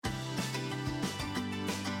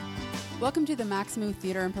Welcome to the Maximo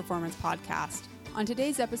Theater and Performance Podcast. On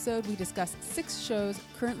today's episode, we discuss 6 shows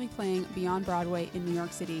currently playing beyond Broadway in New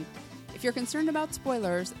York City. If you're concerned about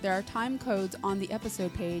spoilers, there are time codes on the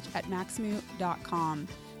episode page at maximo.com.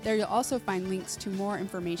 There you'll also find links to more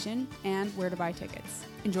information and where to buy tickets.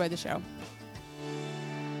 Enjoy the show.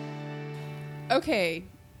 Okay,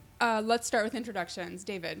 let's start with introductions.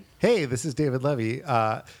 David. Hey, this is David Levy.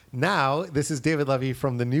 Now, this is David Levy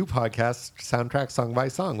from the new podcast, Soundtrack Song by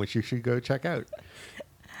Song, which you should go check out.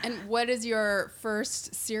 And what is your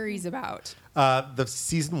first series about? The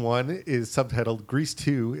season 1 is subtitled Grease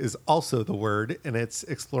 2 is also the word, and it's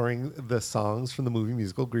exploring the songs from the movie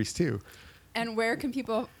musical Grease 2. And where can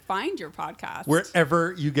people find your podcast?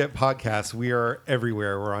 Wherever you get podcasts, we are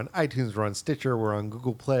everywhere. We're on iTunes, we're on Stitcher, we're on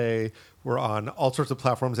Google Play, we're on all sorts of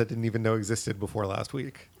platforms I didn't even know existed before last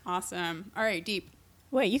week. Awesome. All right, Deep.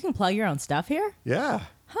 Wait, you can plug your own stuff here? Yeah.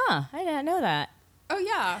 Huh, I didn't know that. Oh,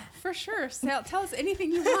 yeah, for sure. Tell us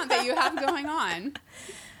anything you want that you have going on.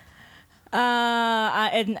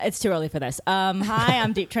 It's too early for this. Hi,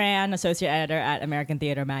 I'm Deep Tran, Associate Editor at American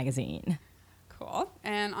Theater Magazine. Cool.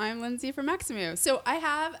 And I'm Lindsay from Maximo. So I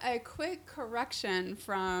have a quick correction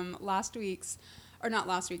from last week's, or not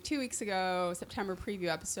last week, 2 weeks ago, September preview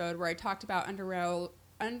episode where I talked about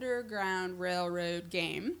Underground Railroad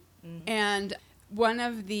Game. Mm-hmm. And one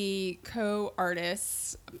of the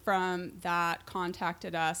co-artists from that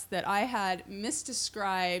contacted us that I had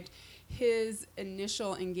misdescribed his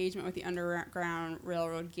initial engagement with the Underground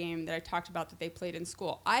Railroad Game that I talked about that they played in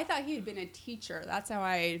school. I thought he had been a teacher. That's how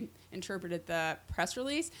I interpreted the press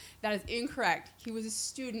release. That is incorrect. He was a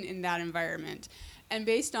student in that environment. And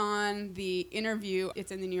based on the interview,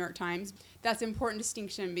 it's in the New York Times, that's an important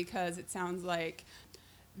distinction because it sounds like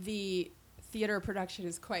the theater production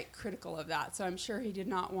is quite critical of that. So I'm sure he did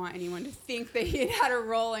not want anyone to think that he had had a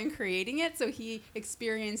role in creating it. So he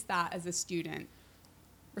experienced that as a student.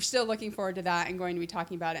 We're still looking forward to that and going to be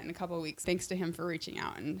talking about it in a couple of weeks. Thanks to him for reaching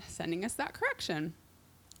out and sending us that correction.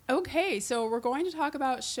 Okay, so we're going to talk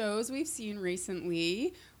about shows we've seen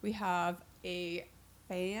recently. We have a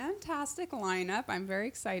fantastic lineup. I'm very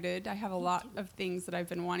excited. I have a lot of things that I've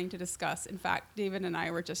been wanting to discuss. In fact, David and I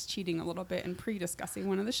were just cheating a little bit and pre-discussing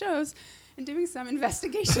one of the shows and doing some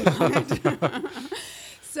investigation on it.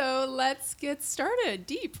 So let's get started.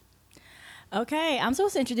 Deep. Okay, I'm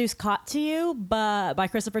supposed to introduce Caught to you, but by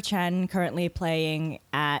Christopher Chen, currently playing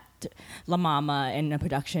at La Mama in a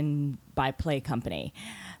production by Play Company.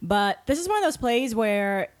 But this is one of those plays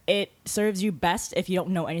where it serves you best if you don't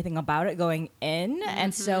know anything about it going in. Mm-hmm.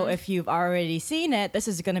 And so if you've already seen it, this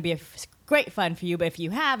is going to be great fun for you. But if you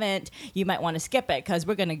haven't, you might want to skip it because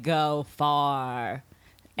we're going to go far.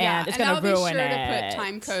 And it's going to ruin it. And I'll be sure to put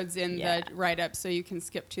time codes in the write-up so you can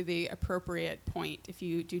skip to the appropriate point if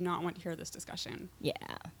you do not want to hear this discussion. Yeah.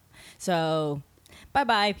 So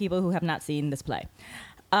bye-bye, people who have not seen this play.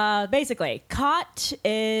 Basically, Caught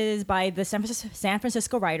is by the San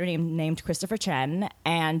Francisco writer named Christopher Chen,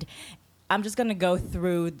 and I'm just going to go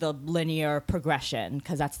through the linear progression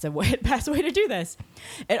because that's the best way to do this.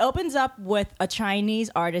 It opens up with a Chinese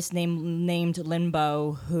artist named Lin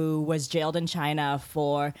Bo who was jailed in China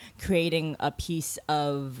for creating a piece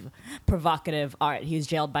of provocative art. He was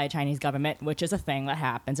jailed by a Chinese government, which is a thing that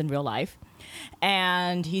happens in real life.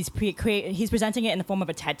 And he's presenting it in the form of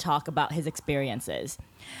a TED Talk about his experiences.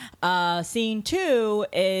 Scene 2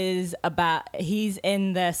 is about he's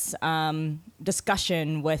in this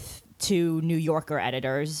discussion with 2 New Yorker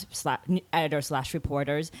editors /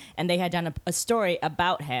 reporters, and they had done a story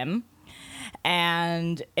about him.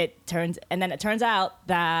 And then it turns out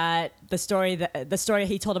that the story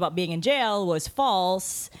he told about being in jail was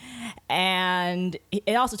false, and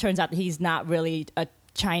it also turns out that he's not really a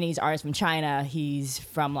Chinese artist from China. He's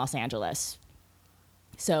from Los Angeles.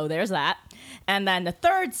 So there's that. And then the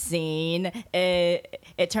third scene,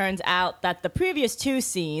 it turns out that the previous 2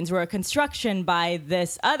 scenes were a construction by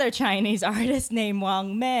this other Chinese artist named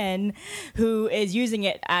Wang Min, who is using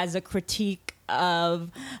it as a critique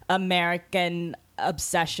of American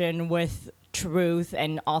obsession with truth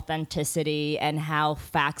and authenticity and how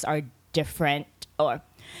facts are different, or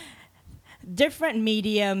different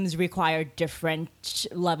mediums require different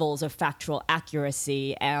levels of factual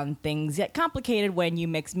accuracy, and things get complicated when you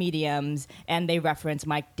mix mediums. And they reference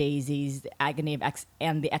Mike Daisy's Agony of X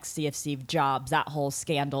and the XC of Steve Jobs, that whole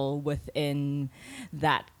scandal within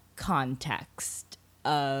that context.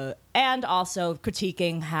 And also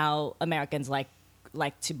critiquing how Americans like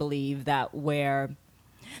to believe that we're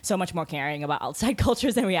so much more caring about outside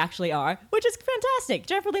cultures than we actually are, which is fantastic.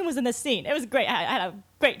 Jennifer Lin was in this scene. It was great. I had a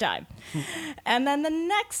great time. And then the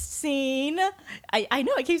next scene, I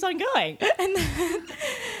know it keeps on going.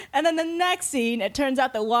 And then the next scene, it turns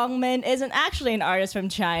out that Wang Min isn't actually an artist from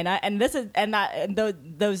China, and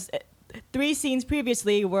those 3 scenes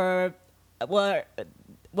previously was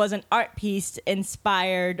an art piece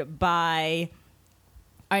inspired by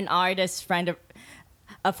an artist friend of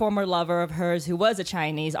a former lover of hers who was a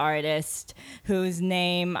Chinese artist whose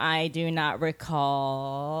name I do not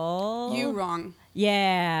recall. You wrong.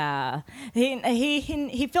 Yeah,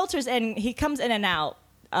 he filters in. He comes in and out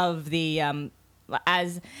of the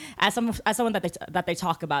as someone that they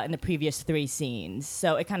talk about in the previous 3 scenes.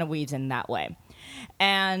 So it kind of weaves in that way.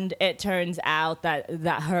 And it turns out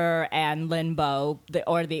that her and Lin Bo,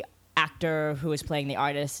 the actor who is playing the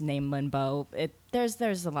artist named Lin Bo,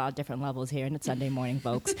 there's a lot of different levels here, and it's Sunday morning,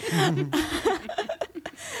 folks.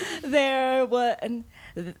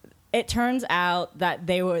 It turns out that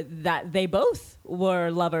they both were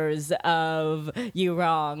lovers of Yu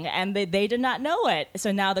Rong, and they did not know it.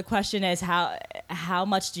 So now the question is, how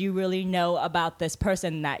much do you really know about this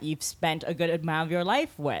person that you've spent a good amount of your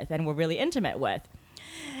life with and were really intimate with?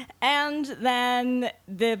 And then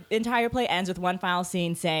the entire play ends with one final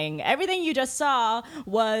scene saying, everything you just saw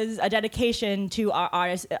was a dedication to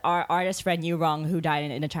our artist friend Yu Rong, who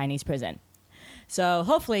died in a Chinese prison. So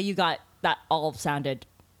hopefully you got that all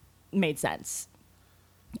made sense.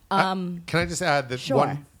 Can I just add that Sure.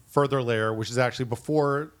 one further layer, which is actually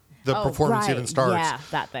before the performance even starts. Yeah,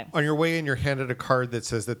 that thing. On your way in, you're handed a card that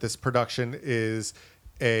says that this production is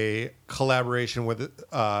a collaboration with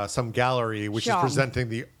some gallery, which is Sure. presenting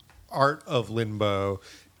the art of Lin Bo,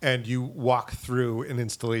 and you walk through an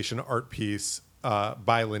installation art piece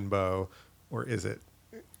by Lin Bo, or is it?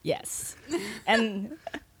 Yes. And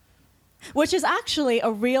which is actually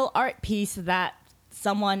a real art piece that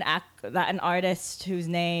an artist whose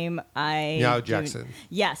name Miao Jackson.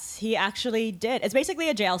 Yes, he actually did. It's basically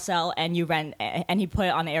a jail cell, and he put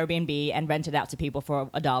it on Airbnb and rented it out to people for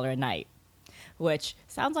 $1 a night, which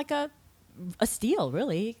sounds like a steal,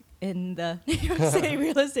 really, in the New York City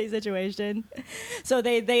real estate situation. So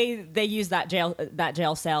they use that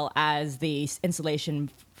jail cell as the installation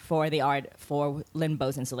for the art for Lin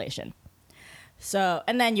Bo's installation. So,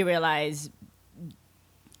 and then you realize.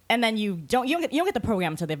 And then you don't get the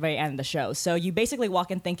program until the very end of the show. So you basically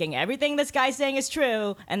walk in thinking everything this guy's saying is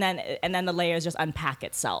true, and then the layers just unpack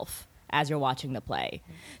itself as you're watching the play.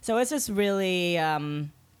 So it's just really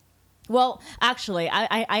well, actually,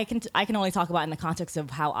 I can only talk about it in the context of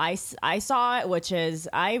how I saw it, which is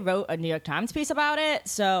I wrote a New York Times piece about it,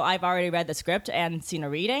 so I've already read the script and seen a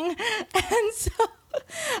reading, and so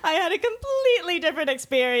I had a completely different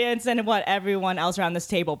experience than what everyone else around this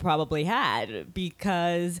table probably had,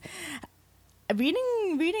 because reading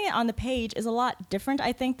it on the page is a lot different,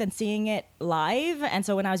 I think, than seeing it live. And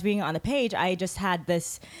so when I was reading it on the page, I just had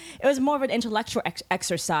this, it was more of an intellectual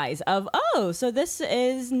exercise of, oh, so this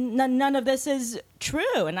is, none of this is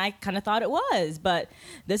true. And I kind of thought it was, but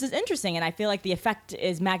this is interesting. And I feel like the effect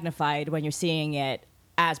is magnified when you're seeing it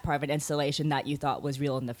as part of an installation that you thought was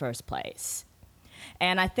real in the first place.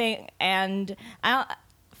 And I think,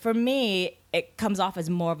 for me, it comes off as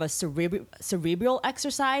more of a cerebral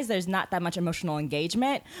exercise. There's not that much emotional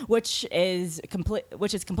engagement, which is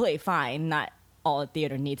completely fine. Not all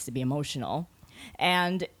theater needs to be emotional,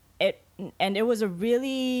 and it was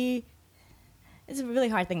it's a really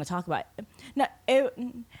hard thing to talk about. No,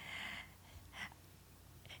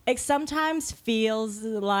 it sometimes feels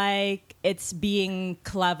like it's being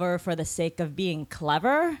clever for the sake of being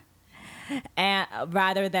clever, and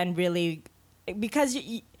rather than really, because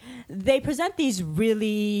they present these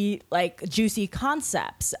really like juicy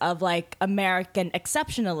concepts of like American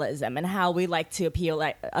exceptionalism and how we like to appear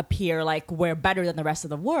like we're better than the rest of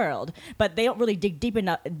the world, but they don't really dig deep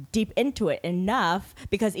into it enough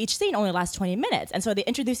because each scene only lasts 20 minutes, and so they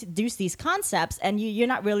introduce these concepts, and you're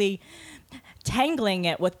not really tangling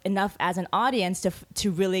it with enough as an audience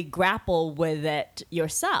to really grapple with it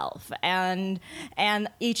yourself, and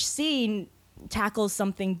each scene tackles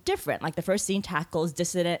something different. Like the first scene tackles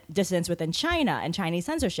dissidence within China and Chinese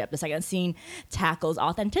censorship. The second scene tackles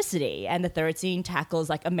authenticity, and the third scene tackles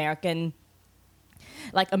like American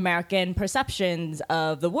perceptions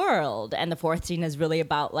of the world, and the fourth scene is really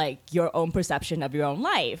about like your own perception of your own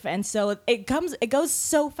life. And so it goes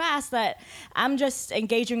so fast that I'm just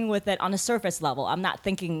engaging with it on a surface level. I'm not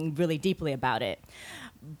thinking really deeply about it.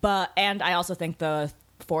 And I also think the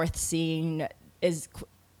fourth scene is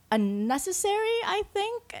unnecessary, I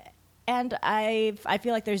think, and I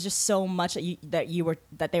feel like there's just so much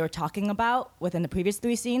that they were talking about within the previous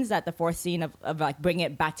three scenes that the fourth scene of like bringing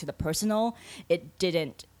it back to the personal, it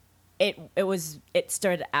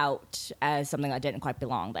stood out as something that didn't quite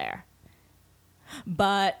belong there.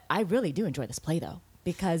 But I really do enjoy this play, though.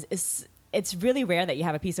 because it's really rare that you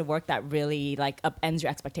have a piece of work that really like upends your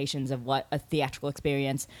expectations of what a theatrical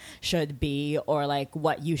experience should be, or like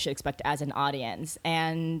what you should expect as an audience.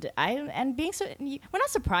 And we're not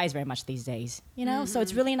surprised very much these days, you know. So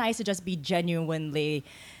it's really nice to just be genuinely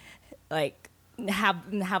like have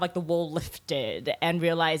like the wool lifted and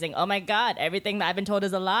realizing, oh my God, everything that I've been told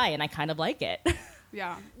is a lie, and I kind of like it.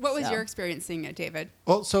 Yeah. What was So. your experience seeing it, David?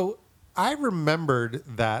 Well, so I remembered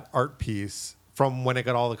that art piece from when it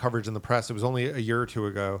got all the coverage in the press. It was only a year or two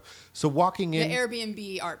ago. So walking in... The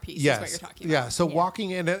Airbnb art piece yes, is what you're talking about. Yeah, so Yeah.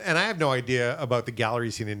 walking in, and I have no idea about the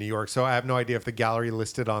gallery scene in New York, so I have no idea if the gallery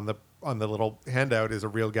listed on the little handout is a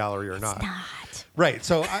real gallery or not. Not. Right.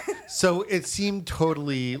 So so it seemed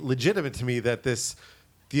totally legitimate to me that this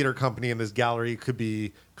theater company and this gallery could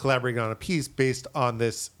be collaborating on a piece based on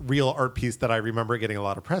this real art piece that I remember getting a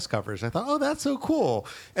lot of press coverage. And I thought, oh, that's so cool.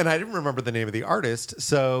 And I didn't remember the name of the artist.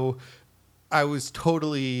 So I was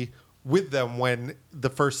totally with them when the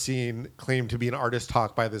first scene claimed to be an artist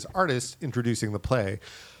talk by this artist introducing the play.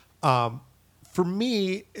 For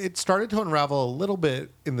me, it started to unravel a little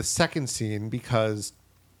bit in the second scene, because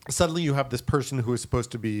suddenly you have this person who is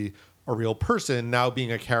supposed to be a real person now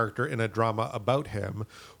being a character in a drama about him,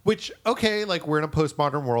 which, okay, like we're in a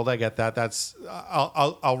postmodern world. I get that. That's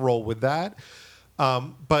I'll roll with that.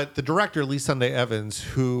 But the director, Lee Sunday Evans,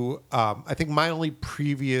 who I think my only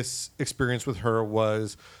previous experience with her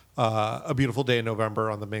was A Beautiful Day in November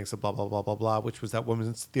on the Banks of blah, blah, blah, blah, blah, which was that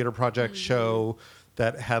Women's Theater Project show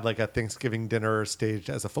that had like a Thanksgiving dinner staged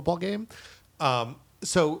as a football game.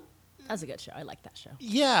 So That was a good show. I like that show.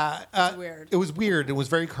 yeah, It's weird. It was weird. It was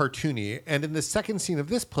very cartoony. And in the second scene of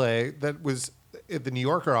this play, that was at the New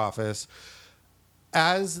Yorker office,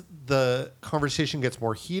 as the conversation gets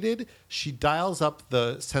more heated, she dials up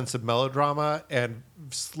the sense of melodrama, and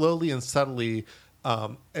slowly and subtly,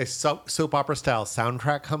 a soap opera style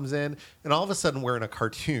soundtrack comes in, and all of a sudden we're in a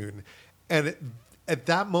cartoon. And at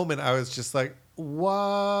that moment, I was just like,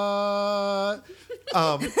 what?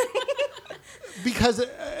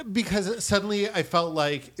 Because suddenly I felt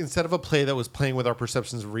like instead of a play that was playing with our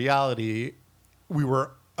perceptions of reality, we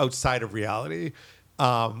were outside of reality.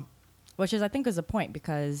 Which is, I think, is a point,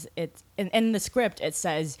 because it's in the script. It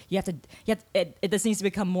says this needs to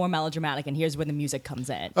become more melodramatic, and here's where the music comes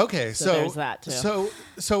in. Okay, so there's that too.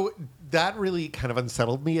 So that really kind of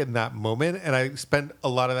unsettled me in that moment, and I spent a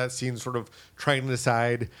lot of that scene sort of trying to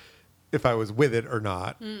decide if I was with it or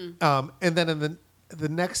not. And then in the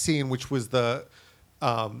next scene, which was the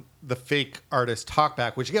fake artist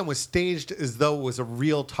talkback, which again was staged as though it was a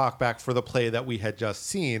real talkback for the play that we had just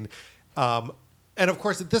seen. And of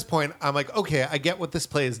course, at this point, I'm like, okay, I get what this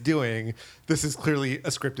play is doing. This is clearly a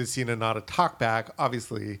scripted scene and not a talkback,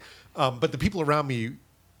 obviously. But the people around me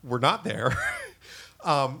were not there.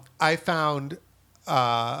 I found,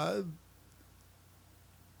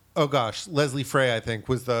 Leslie Frey, I think,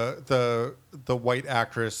 was the white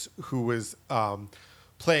actress who was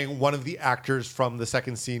playing one of the actors from the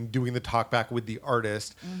second scene doing the talkback with the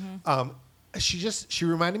artist. She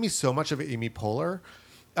reminded me so much of Amy Poehler.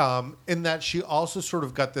 In that she also sort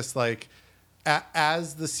of got this like,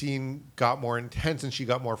 as the scene got more intense and she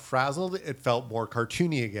got more frazzled, it felt more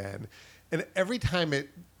cartoony again. And every time it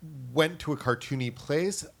went to a cartoony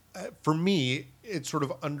place, for me, it sort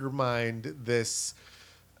of undermined this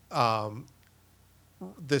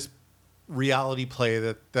this reality play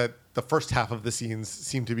that the first half of the scenes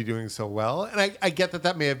seemed to be doing so well. And I get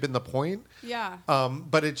that may have been the point. Yeah.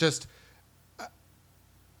 But it just...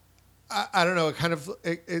 I don't know.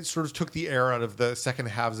 It sort of took the air out of the second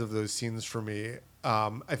halves of those scenes for me.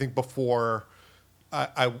 I think before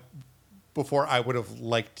I would have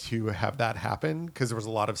liked to have that happen, because there was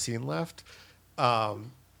a lot of scene left.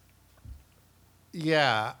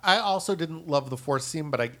 Yeah, I also didn't love the fourth scene,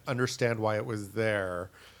 but I understand why it was there.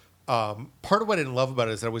 Part of what I didn't love about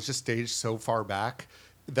it is that it was just staged so far back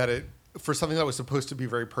that it, for something that was supposed to be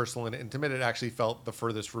very personal and intimate, it actually felt the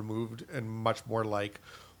furthest removed and much more like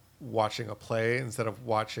watching a play instead of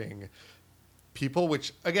watching people,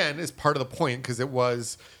 which again is part of the point, because it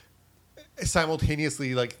was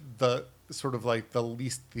simultaneously like the sort of like the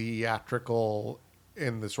least theatrical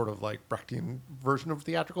in the sort of like Brechtian version of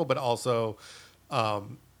theatrical, but also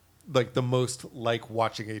like the most like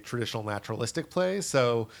watching a traditional naturalistic play.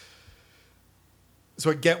 So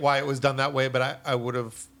I get why it was done that way, but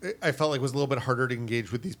I felt like it was a little bit harder to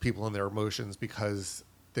engage with these people and their emotions because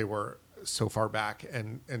they were so far back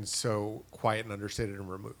and so quiet and understated and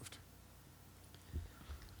removed.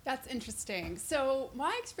 That's interesting. So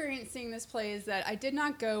my experience seeing this play is that I did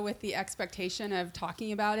not go with the expectation of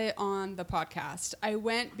talking about it on the podcast. I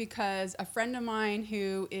went because a friend of mine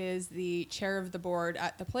who is the chair of the board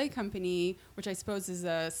at the play company, which I suppose is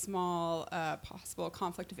a small possible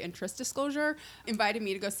conflict of interest disclosure, invited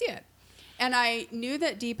me to go see it. And I knew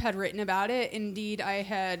that Deep had written about it. Indeed, I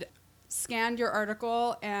had scanned your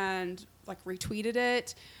article and like retweeted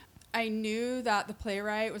it. I knew that the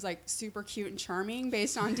playwright was like super cute and charming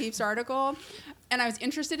based on Deep's article, and I was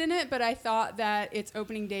interested in it, but I thought that its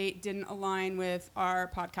opening date didn't align with our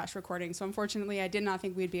podcast recording. So unfortunately, I did not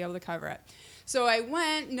think we'd be able to cover it. So I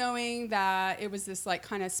went knowing that it was this like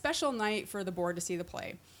kind of special night for the board to see the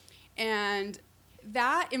play. And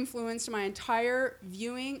that influenced my entire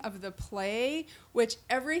viewing of the play, which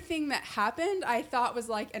everything that happened I thought was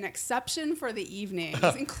like an exception for the evening,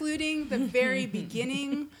 including the very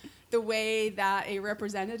beginning, the way that a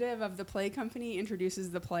representative of the play company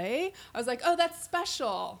introduces the play. I was like, oh, that's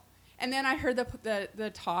special. And then I heard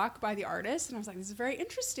the talk by the artist, and I was like, this is very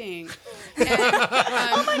interesting. And,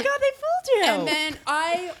 Oh my God, they fooled you. and then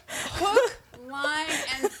I hook, line,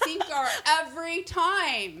 and sinker every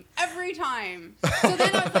time. So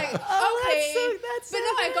then I was like, okay. that's But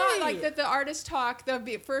no, I got like that the artist talk,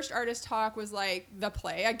 the first artist talk was like the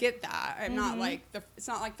play. I get that. I'm not like, it's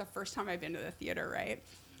not like the first time I've been to the theater, right?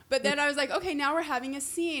 But then I was like, okay, now we're having a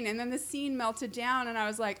scene. And then the scene melted down, and I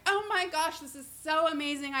was like, oh my gosh, this is so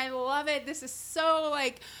amazing. I love it. This is so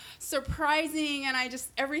like surprising. And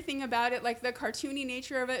everything about it, like the cartoony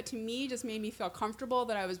nature of it to me just made me feel comfortable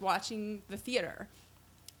that I was watching the theater.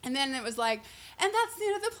 And then it was like, and that's the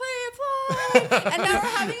end of the play, applaud. And now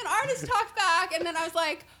we're having an artist talk back. And then I was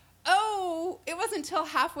like, oh, it wasn't until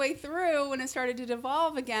halfway through when it started to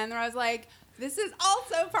devolve again where I was like, this is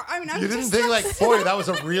also I'm You didn't think like, boy, that was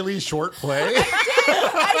a really short play?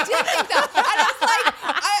 I did think that. And I was like,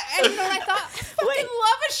 I thought, I fucking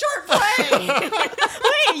love a short play.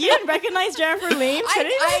 Wait, you didn't recognize Jennifer Leem?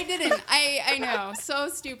 I didn't. I know. So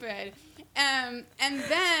stupid. And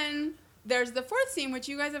then there's the fourth scene, which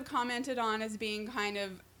you guys have commented on as being kind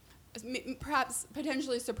of perhaps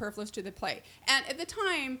potentially superfluous to the play. And at the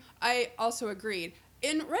time, I also agreed.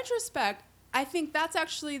 In retrospect, I think that's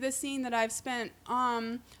actually the scene that I've spent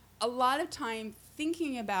a lot of time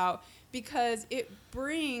thinking about because it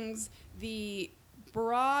brings the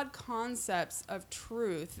broad concepts of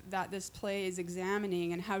truth that this play is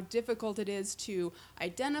examining and how difficult it is to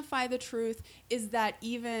identify the truth. Is that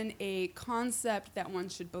even a concept that one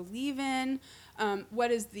should believe in?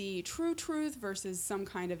 What is the true truth versus some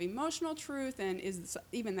kind of emotional truth? And is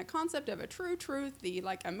even the concept of a true truth the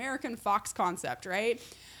like American Fox concept, right?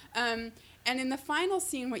 And in the final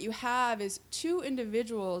scene, what you have is two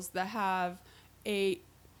individuals that have a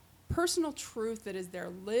personal truth that is their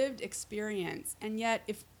lived experience, and yet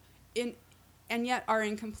are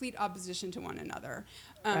in complete opposition to one another.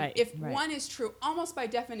 If one is true, almost by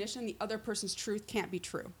definition, the other person's truth can't be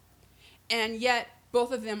true, and yet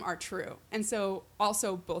both of them are true, and so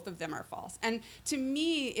also both of them are false. And to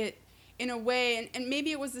me, it, in a way, and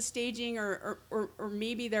maybe it was the staging, or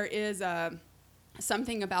maybe there is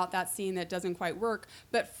something about that scene that doesn't quite work,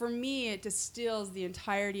 but for me it distills the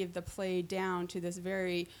entirety of the play down to this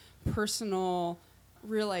very personal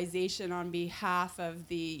realization on behalf of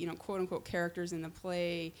the quote unquote characters in the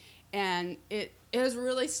play. And it has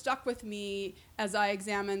really stuck with me as I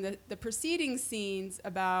examine the preceding scenes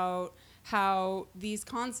about how these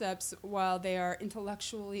concepts, while they are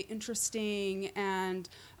intellectually interesting and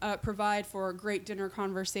provide for a great dinner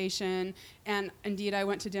conversation, and indeed I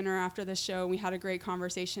went to dinner after the show, we had a great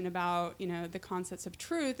conversation about the concepts of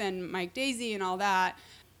truth and Mike Daisey and all that,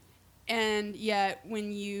 and yet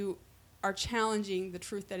when you are challenging the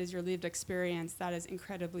truth that is your lived experience, that is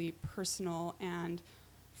incredibly personal and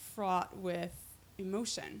fraught with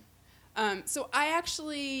emotion. So I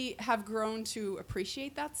actually have grown to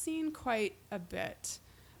appreciate that scene quite a bit.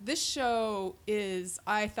 This show is,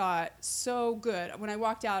 I thought, so good. When I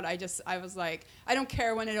walked out, I was like, I don't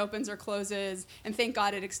care when it opens or closes, and thank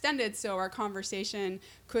God it extended so our conversation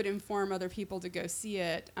could inform other people to go see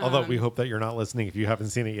it. Although we hope that you're not listening if you haven't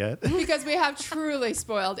seen it yet. Because we have truly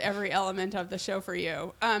spoiled every element of the show for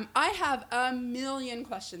you. I have a million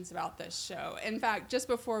questions about this show. In fact, just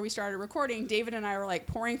before we started recording, David and I were like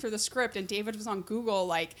pouring through the script, and David was on Google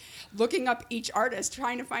like looking up each artist,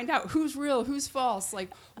 trying to find out who's real, who's false, like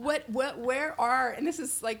where are, and this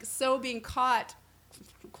is like so being caught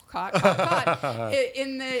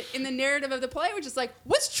in the narrative of the play, which is like,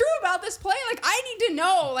 what's true about this play? Like, I need to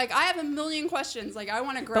know. Like, I have a million questions. Like, I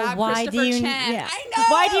want to grab Christopher Chen. Yeah. I know.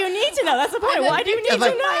 Why do you need to know? That's the point. Why do you need to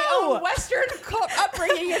know? My own Western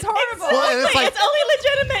upbringing is horrible. Exactly. Well, and it's like- it's only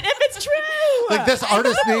legitimate if it's true. Like, this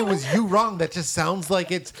artist's name was You Wrong. That just sounds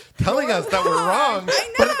like it's telling us that we're wrong.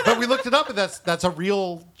 I know. But we looked it up, and that's a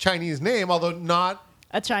real Chinese name, although not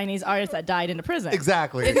A Chinese artist that died in a prison.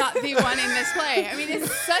 exactly. It's not the one in this play. I mean,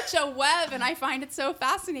 it's such a web, and I find it so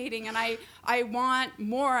fascinating, and I want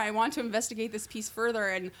more. I want to investigate this piece further,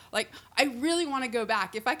 and like, I really want to go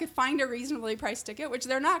back. If I could find a reasonably priced ticket, which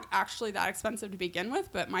they're not actually that expensive to begin with,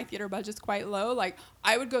 but my theater budget's quite low, like,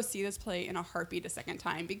 I would go see this play in a heartbeat a second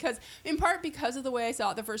time, because in part because of the way I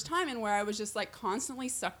saw it the first time, and where I was just like constantly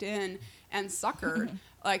sucked in and suckered.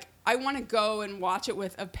 Like, I want to go and watch it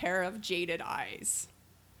with a pair of jaded eyes.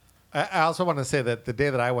 I also want to say that the day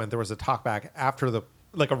that I went, there was a talkback after a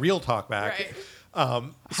real talkback. Right.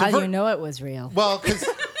 How do you know it was real? Well, because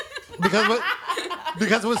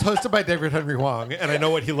it was hosted by David Henry Hwang, and I know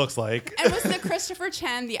what he looks like. And was the Christopher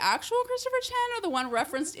Chen the actual Christopher Chen, or the one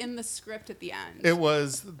referenced in the script at the end? It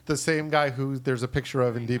was the same guy who there's a picture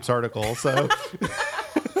of in Deep's article. So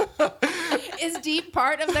Is Deep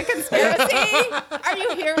part of the conspiracy? Are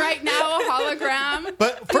you here right now, a hologram?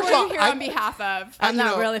 But Who first of are all, you here on behalf of? I'm you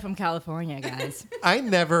not know- really from California, guys. I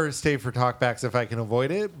never stay for talkbacks if I can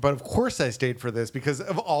avoid it. But of course I stayed for this because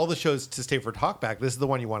of all the shows to stay for talkback. This is the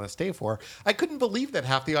one you want to stay for. I couldn't believe that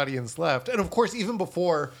half the audience left. And of course, even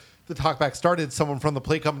before the talkback started, someone from the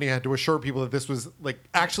play company had to assure people that this was like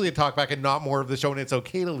actually a talkback and not more of the show, and it's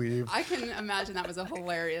okay to leave. I can imagine that was a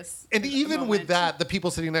hilarious And even with moment. that, the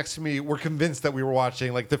people sitting next to me were convinced that we were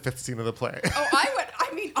watching like the 5th scene of the play. Oh, I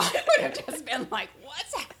would have just been like,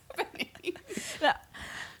 what's happening? No,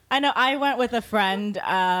 I know. I went with a friend,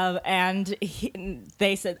 and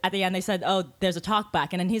they said at the end, they said, "Oh, there's a talk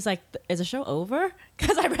back," and then he's like, "Is the show over?"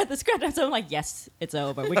 Because I read the script, and so I'm like, "Yes, it's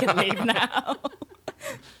over. We can leave now."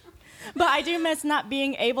 But I do miss not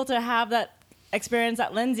being able to have that experience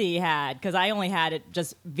that Lindsay had, because I only had it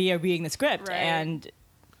just via reading the script, Right. and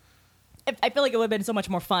I feel like it would have been so much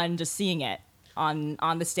more fun just seeing it on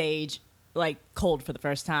the stage, like cold for the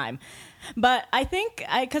first time. But I think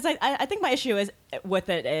I think my issue is with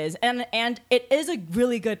it is, and it is a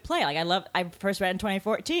really good play. Like I first read it in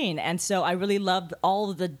 2014, and so I really loved all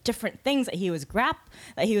of the different things that he was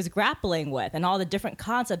grappling with, and all the different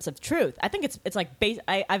concepts of truth. I think it's like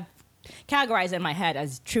I've categorized it in my head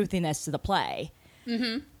as truthiness to the play.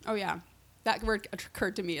 Oh yeah, that word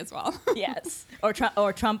occurred to me as well. Yes, or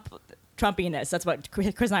Trumpiness. That's what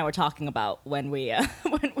Chris and I were talking about when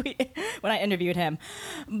I interviewed him.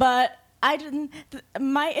 But I didn't.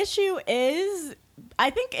 My issue is, I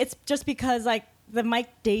think it's just because like the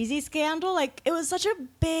Mike Daisey scandal, like it was such a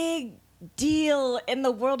big deal in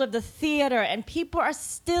the world of the theater, and people are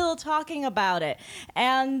still talking about it,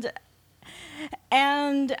 and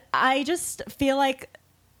I just feel like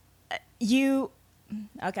you.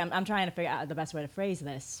 Okay, I'm trying to figure out the best way to phrase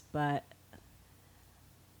this, but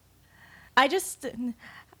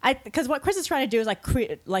because what Chris is trying to do is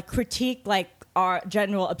critique like our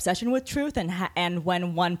general obsession with truth, and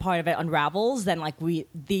when one part of it unravels, then like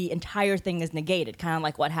the entire thing is negated, kind of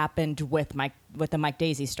like what happened with the Mike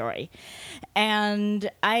Daisey story, and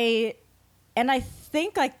I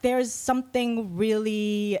think like there's something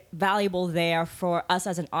really valuable there for us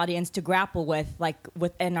as an audience to grapple with, like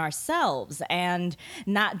within ourselves, and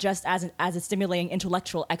not just as a stimulating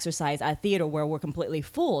intellectual exercise at theater where we're completely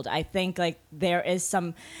fooled. I think like there is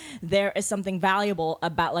something valuable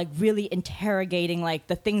about like really interrogating like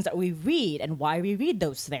the things that we read and why we read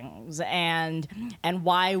those things, and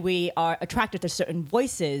why we are attracted to certain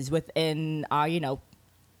voices within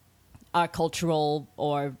our cultural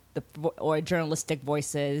or journalistic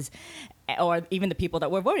voices, or even the people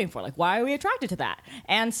that we're voting for. Like, why are we attracted to that?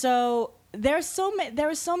 And so there are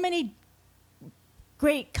so many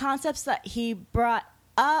great concepts that he brought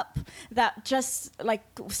up that just like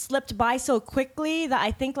slipped by so quickly that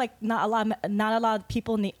I think like not a lot of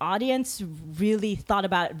people in the audience really thought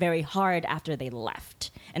about it very hard after they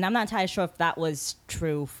left. And I'm not entirely sure if that was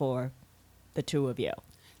true for the two of you.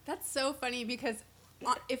 That's so funny, because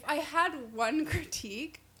if I had one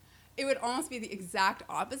critique, it would almost be the exact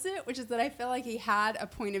opposite, which is that I feel like he had a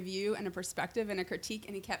point of view and a perspective and a critique,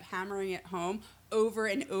 and he kept hammering it home over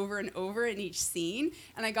and over and over in each scene.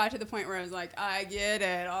 And I got to the point where I was like, I get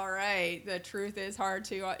it. All right. The truth is hard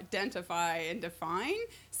to identify and define.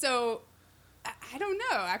 So I don't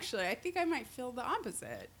know, actually. I think I might feel the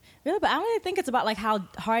opposite. Really, but I don't really think it's about like how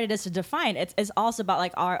hard it is to define. It's also about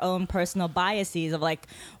like our own personal biases of like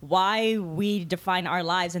why we define our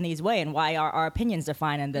lives in these way and why our opinions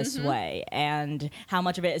define in this way, and how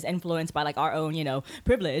much of it is influenced by like our own,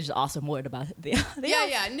 privilege. Awesome word about the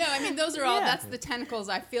Yeah. No, I mean, those are all, that's the tentacles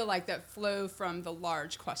I feel like that flow from the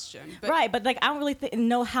large question. But right, but like I don't really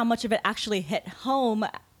know how much of it actually hit home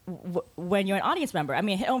when you're an audience member. I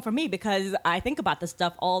mean, it hit home for me because I think about this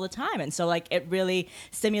stuff all the time, and so like it really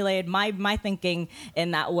stimulated my thinking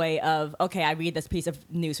in that way of, okay, I read this piece of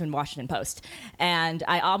news from Washington Post and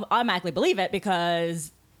I automatically believe it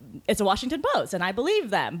because it's a Washington Post and I believe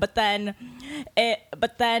them, but then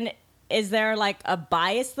is there like a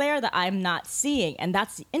bias there that I'm not seeing? And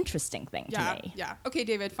that's the interesting thing to me. Yeah. Okay,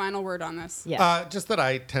 David, final word on this. Yeah. Just that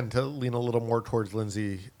I tend to lean a little more towards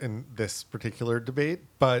Lindsay in this particular debate.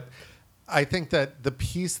 But I think that the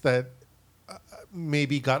piece that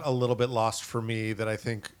maybe got a little bit lost for me that I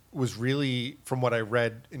think was really, from what I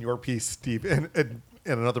read in your piece, Steve, and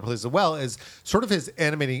another place as well, is sort of his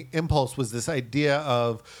animating impulse was this idea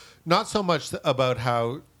of not so much about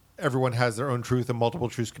how everyone has their own truth and multiple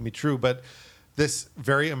truths can be true, but this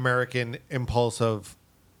very American impulse of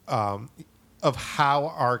how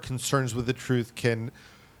our concerns with the truth can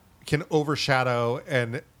overshadow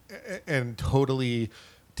and totally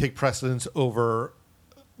take precedence over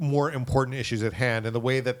more important issues at hand. And the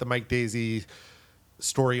way that the Mike Daisey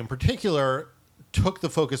story in particular took the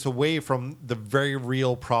focus away from the very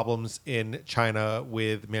real problems in China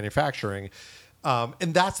with manufacturing.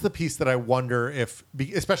 And that's the piece that I wonder if,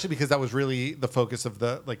 especially because that was really the focus of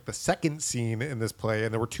the second scene in this play,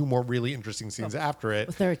 and there were two more really interesting scenes after it.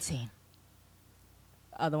 The third scene.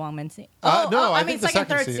 The Wong Min scene. No, I mean think the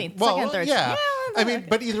second, third scene. Well, second, third yeah. scene. I mean,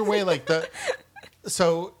 but either way,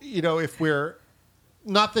 so if we're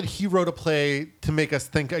not that he wrote a play to make us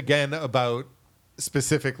think again about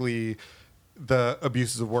specifically the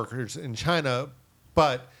abuses of workers in China,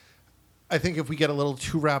 but I think if we get a little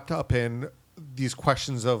too wrapped up in these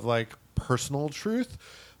questions of like personal truth,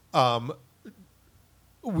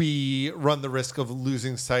 we run the risk of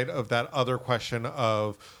losing sight of that other question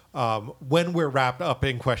of when we're wrapped up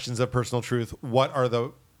in questions of personal truth, what are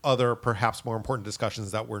the other perhaps more important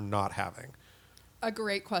discussions that we're not having? A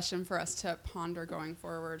great question for us to ponder going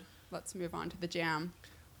forward. Let's move on to the Jam.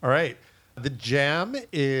 All right. The Jam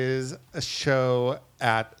is a show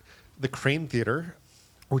at the Crane Theater,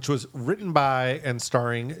 which was written by and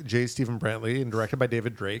starring J. Stephen Brantley and directed by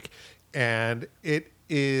David Drake. And it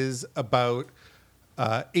is about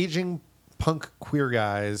aging punk queer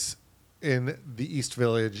guys in the East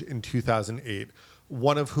Village in 2008,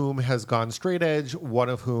 one of whom has gone straight edge, one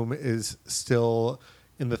of whom is still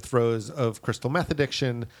in the throes of crystal meth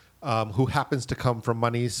addiction, who happens to come from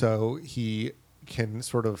money so he can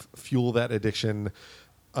sort of fuel that addiction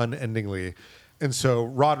unendingly. And so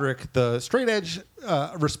Roderick, the straight edge,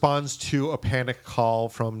 responds to a panic call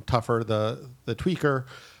from Tuffer, the tweaker,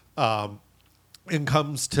 and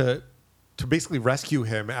comes to basically rescue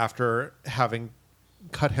him after having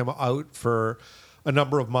cut him out for a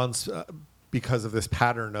number of months because of this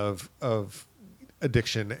pattern of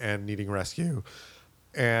addiction and needing rescue.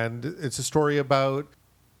 And it's a story about,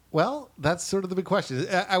 well, that's sort of the big question.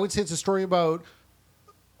 I would say it's a story about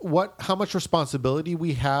how much responsibility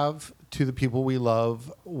we have to the people we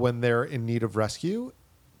love when they're in need of rescue,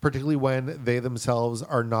 particularly when they themselves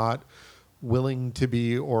are not willing to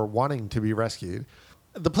be or wanting to be rescued.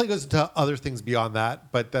 The play goes into other things beyond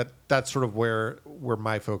that, but that's sort of where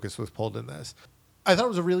my focus was pulled in this. I thought it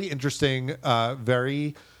was a really interesting,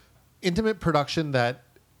 very intimate production that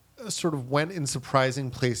sort of went in surprising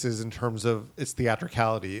places in terms of its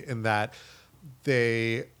theatricality, in that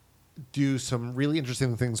they do some really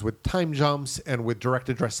interesting things with time jumps and with direct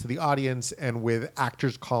address to the audience and with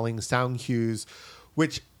actors calling sound cues,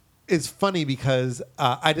 which is funny because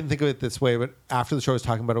I didn't think of it this way, but after the show I was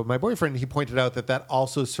talking about it with my boyfriend, he pointed out that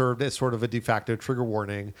also served as sort of a de facto trigger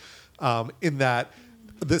warning, in that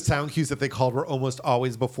the sound cues that they called were almost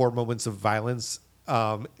always before moments of violence.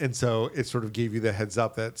 And so it sort of gave you the heads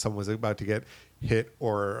up that someone was about to get hit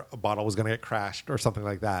or a bottle was going to get crashed or something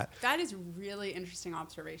like that. That is really interesting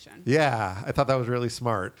observation. Yeah, I thought that was really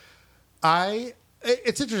smart.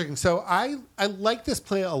 It's interesting. So I like this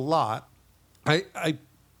play a lot.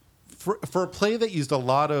 For a play that used a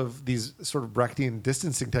lot of these sort of Brechtian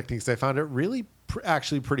distancing techniques, I found it really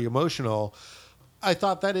actually pretty emotional. I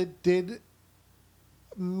thought that it did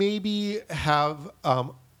maybe have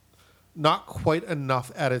not quite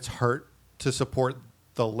enough at its heart to support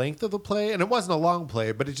the length of the play. And it wasn't a long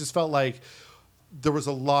play, but it just felt like there was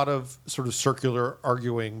a lot of sort of circular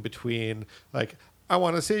arguing between, like, I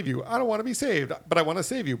want to save you. I don't want to be saved, but I want to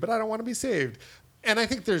save you, but I don't want to be saved. And I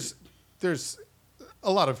think there's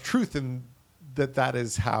a lot of truth in that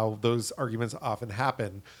is how those arguments often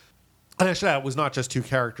happen. And actually, it was not just two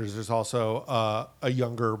characters. There's also a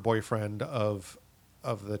younger boyfriend of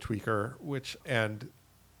the tweaker,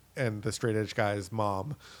 and the straight edge guy's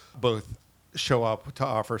mom, both show up to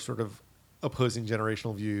offer sort of opposing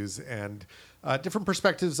generational views and different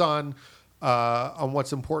perspectives on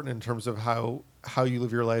what's important in terms of how you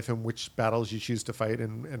live your life and which battles you choose to fight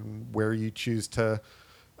and where you choose to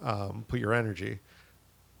put your energy.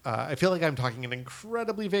 I feel like I'm talking in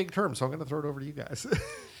incredibly vague terms, so I'm going to throw it over to you guys.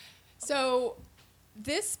 So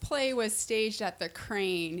this play was staged at the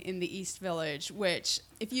Crane in the East Village, which,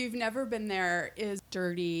 if you've never been there, is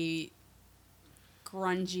dirty,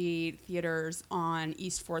 grungy theaters on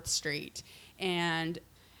East 4th Street. And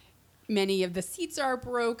many of the seats are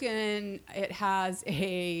broken. It has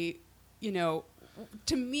a,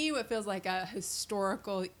 to me, what feels like a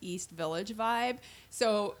historical East Village vibe.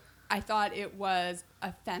 So I thought it was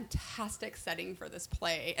a fantastic setting for this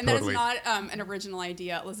play. And Totally. that is not an original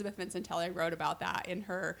idea. Elizabeth Vincentelli wrote about that in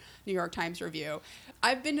her New York Times review.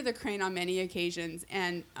 I've been to the Crane on many occasions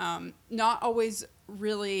and not always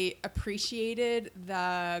really appreciated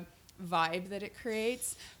the vibe that it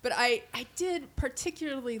creates. But I did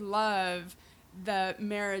particularly love the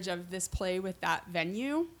marriage of this play with that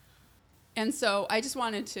venue. And so I just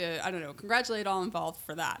wanted to, congratulate all involved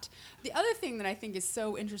for that. The other thing that I think is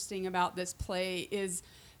so interesting about this play is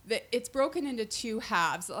that it's broken into two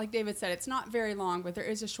halves. Like David said, it's not very long, but there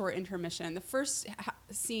is a short intermission. The first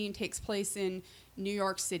scene takes place in New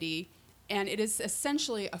York City, and it is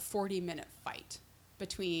essentially a 40-minute fight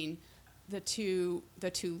between the two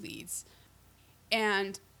leads.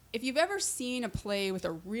 And if you've ever seen a play with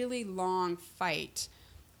a really long fight,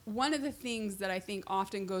 one of the things that I think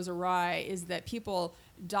often goes awry is that people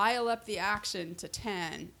dial up the action to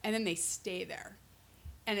 10 and then they stay there.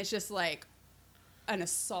 And it's just like an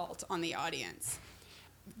assault on the audience.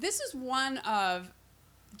 This is one of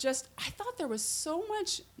I thought there was so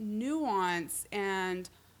much nuance and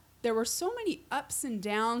there were so many ups and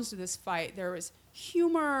downs to this fight. There was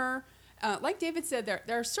humor. Like David said, there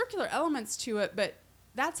are circular elements to it, but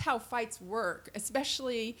that's how fights work,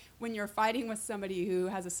 especially when you're fighting with somebody who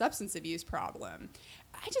has a substance abuse problem.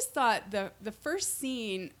 I just thought the first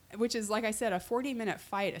scene, which is, like I said, a 40-minute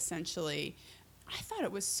fight, essentially, I thought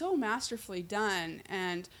it was so masterfully done.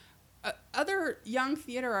 And other young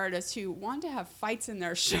theater artists who want to have fights in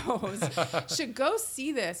their shows should go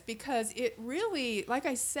see this, because it really, like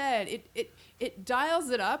I said, it dials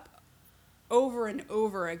it up over and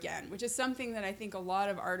over again, which is something that I think a lot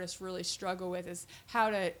of artists really struggle with, is how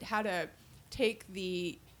to take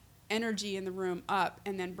the energy in the room up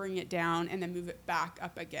and then bring it down and then move it back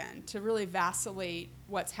up again to really vacillate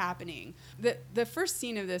what's happening. The first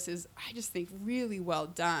scene of this is, I just think, really well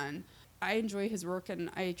done. I enjoy his work, and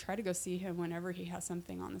I try to go see him whenever he has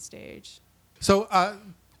something on the stage. So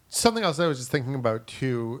something else I was just thinking about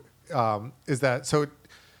too is that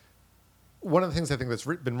one of the things I think that's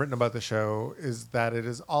been written about the show is that it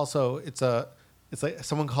is also it's like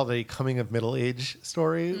someone called it a coming of middle age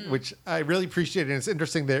story, which I really appreciate. And it's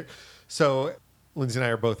interesting that so Lindsay and I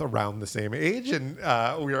are both around the same age, and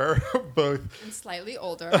we are both And slightly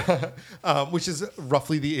older. which is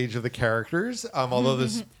roughly the age of the characters. Although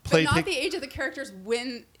this play But not the age of the characters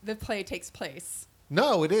when the play takes place.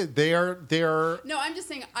 No, it is. They are. No, I'm just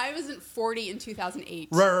saying I wasn't 40 in 2008.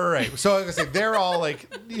 Right. So like I say, they're all like,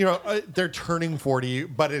 they're turning 40,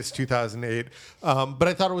 but it's 2008. But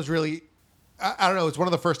I thought it was really, I don't know, it's one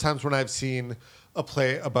of the first times when I've seen a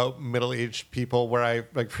play about middle-aged people where I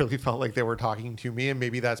like really felt like they were talking to me, and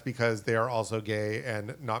maybe that's because they are also gay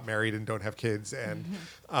and not married and don't have kids, and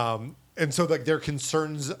so like their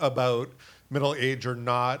concerns about middle age are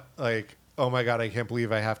not like, oh my God, I can't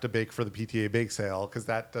believe I have to bake for the PTA bake sale, because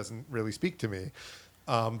that doesn't really speak to me.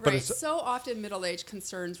 But Right. So often middle-age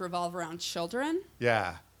concerns revolve around children.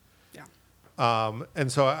 Yeah. Yeah.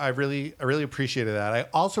 And so I really appreciated that. I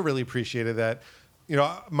also really appreciated that,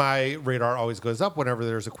 my radar always goes up whenever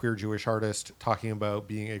there's a queer Jewish artist talking about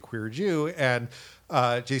being a queer Jew. And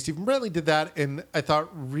J. Stephen Brantley did that in, I thought,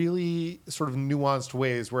 really sort of nuanced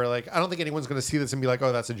ways where, like, I don't think anyone's going to see this and be like,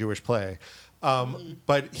 oh, that's a Jewish play.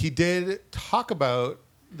 But he did talk about,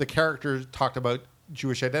 the character talked about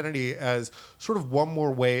Jewish identity as sort of one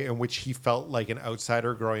more way in which he felt like an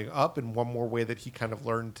outsider growing up, and one more way that he kind of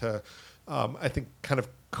learned to, I think, kind of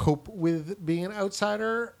cope with being an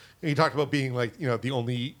outsider. And he talked about being like, the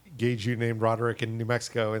only gay Jew named Roderick in New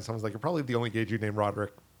Mexico, and someone's like, you're probably the only gay Jew named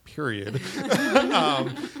Roderick, period. And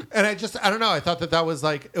I don't know. I thought that was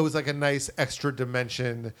like, it was like a nice extra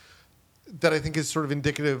dimension that I think is sort of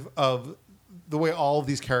indicative of the way all of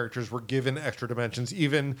these characters were given extra dimensions.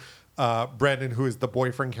 Even Brandon, who is the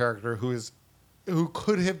boyfriend character, who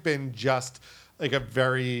could have been just like a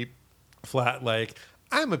very flat, like,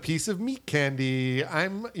 I'm a piece of meat candy.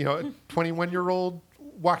 I'm, a 21-year-old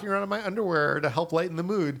walking around in my underwear to help lighten the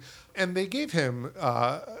mood. And they gave him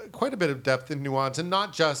quite a bit of depth and nuance, and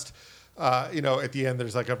not just, at the end,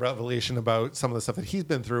 there's like a revelation about some of the stuff that he's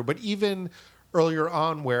been through, but even earlier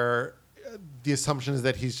on where the assumption is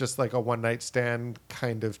that he's just like a one-night stand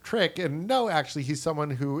kind of trick. And no, actually, he's someone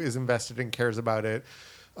who is invested and cares about it,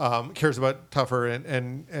 cares about Tougher.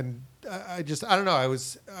 And I don't know. I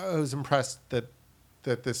was impressed that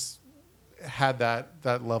this had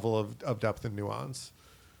that level of depth and nuance.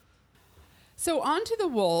 So on to The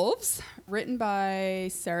Wolves, written by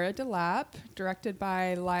Sarah DeLapp, directed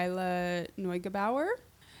by Lila Neugebauer.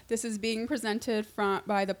 This is being presented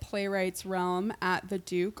by the Playwrights Realm at the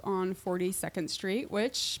Duke on 42nd Street,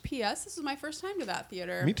 which, P.S., this is my first time to that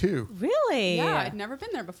theater. Me too. Really? Yeah, I'd never been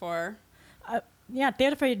there before. Yeah,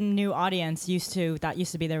 Theater for a New Audience used to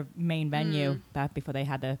be their main venue back before they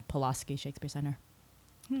had the Pulaski Shakespeare Center.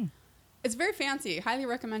 It's very fancy. Highly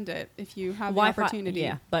recommend it if you have the Wi-Fi, opportunity.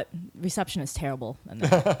 yeah, but reception is terrible. And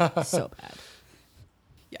so bad.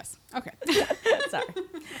 Yes. Okay.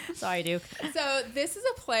 Sorry, Duke. So this is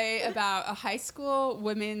a play about a high school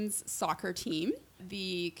women's soccer team.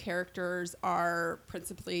 The characters are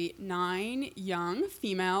principally 9 young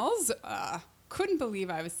females. Couldn't believe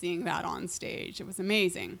I was seeing that on stage. It was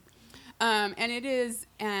amazing. And it is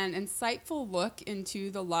an insightful look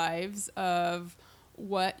into the lives of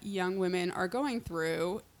what young women are going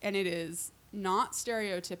through. And it is not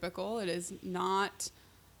stereotypical. It is not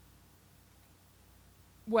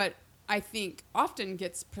what I think often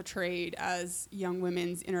gets portrayed as young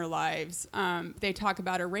women's inner lives. They talk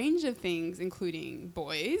about a range of things, including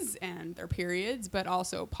boys and their periods, but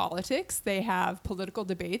also politics. They have political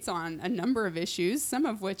debates on a number of issues, some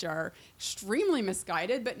of which are extremely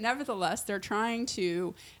misguided, but nevertheless, they're trying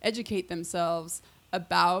to educate themselves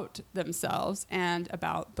about themselves and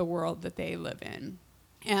about the world that they live in.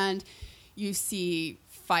 And you see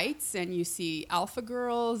fights, and you see alpha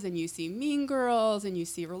girls, and you see mean girls, and you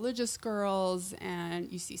see religious girls, and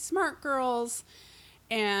you see smart girls,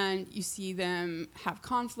 and you see them have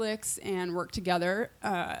conflicts and work together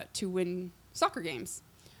to win soccer games.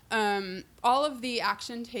 All of the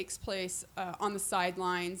action takes place on the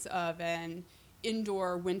sidelines of an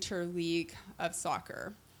indoor winter league of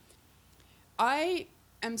soccer. I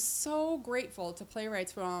am so grateful to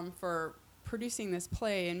Playwrights Realm for producing this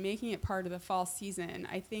play and making it part of the fall season.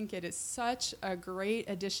 I think it is such a great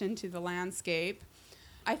addition to the landscape.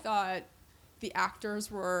 I thought the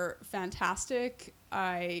actors were fantastic.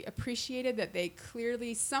 I appreciated that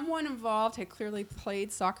someone involved had clearly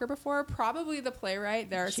played soccer before, probably the playwright.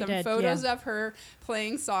 There are some photos of her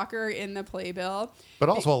playing soccer in the playbill. But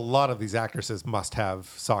also a lot of these actresses must have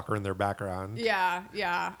soccer in their background. Yeah.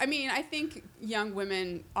 I mean, I think young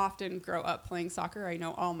women often grow up playing soccer. I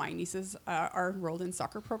know all my nieces are enrolled in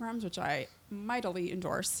soccer programs, which I mightily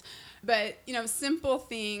endorse. But, simple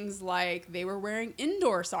things like they were wearing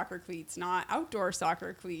indoor soccer cleats, not outdoor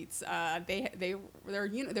soccer cleats. They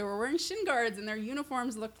were wearing shin guards, and their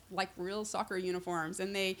uniforms looked like real soccer uniforms.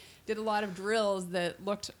 And they did a lot of drills that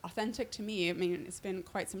looked authentic to me. I mean, it's been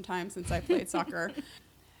quite some time since I played soccer.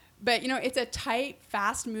 But, it's a tight,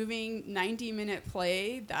 fast-moving 90-minute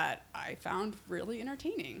play that I found really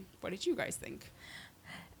entertaining. What did you guys think?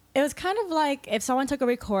 It was kind of like if someone took a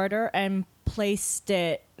recorder and placed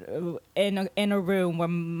it in a room where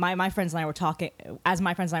my friends and I were talking,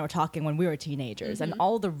 when we were teenagers, and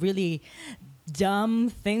all the really dumb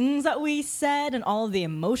things that we said, and all of the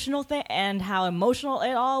emotional thing, and how emotional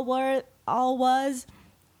it all was.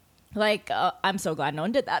 Like, I'm so glad no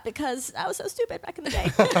one did that, because I was so stupid back in the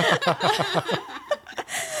day.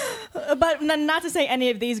 But not to say any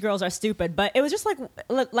of these girls are stupid, but it was just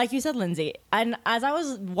like you said, Lindsay. And as I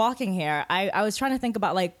was walking here, I was trying to think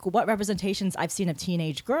about what representations I've seen of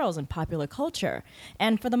teenage girls in popular culture.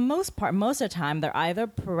 And for the most part, most of the time, they're either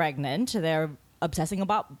pregnant, they're obsessing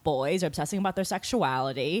about boys, or obsessing about their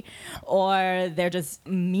sexuality, or they're just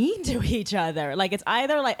mean to each other. Like, it's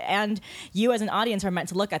either and you as an audience are meant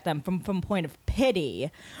to look at them from a point of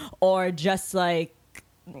pity, or just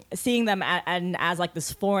seeing them as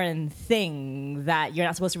this foreign thing that you're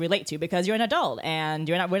not supposed to relate to because you're an adult, and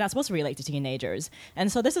we're not supposed to relate to teenagers.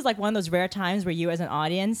 And so this is one of those rare times where you as an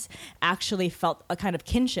audience actually felt a kind of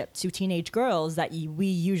kinship to teenage girls that we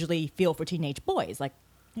usually feel for teenage boys,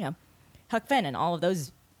 Huck Finn and all of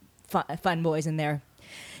those fun boys in their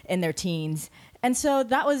teens. And so it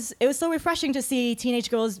was so refreshing to see teenage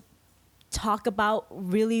girls talk about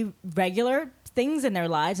really regular things in their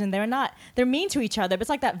lives, and they're mean to each other, but it's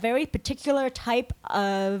like that very particular type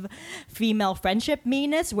of female friendship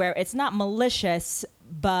meanness where it's not malicious,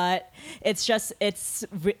 but it's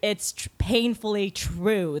painfully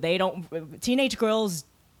true. Teenage girls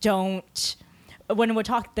don't, when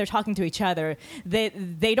they're talking to each other,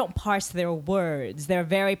 they don't parse their words. They're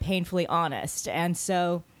very painfully honest. And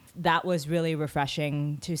so that was really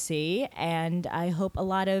refreshing to see, and I hope a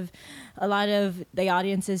lot of the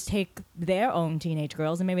audiences take their own teenage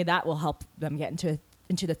girls, and maybe that will help them get into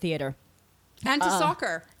the theater and to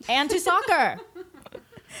soccer.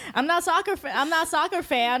 I'm not a soccer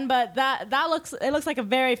fan, but it looks like a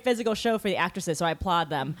very physical show for the actresses, so I applaud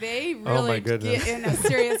them. They really get in a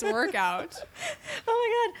serious workout.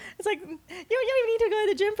 Oh my god, it's like you don't even need to go to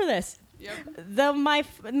the gym for this.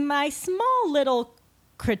 Yep. My small little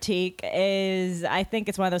critique is, I think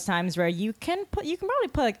it's one of those times where you can probably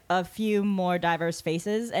put like a few more diverse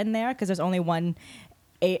faces in there, because there's only one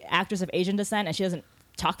actress of Asian descent and she doesn't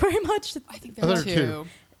talk very much. I think there were two.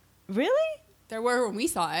 Really? There were when we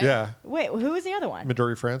saw it. Yeah. Wait, who was the other one?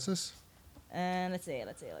 Midori Francis. And let's see.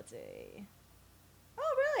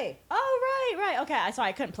 Oh, really? Oh, right. Okay,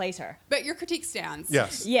 I couldn't place her. But your critique stands.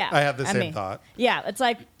 Yes. Yeah. I have the same thought. Yeah, it's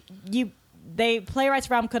like Playwrights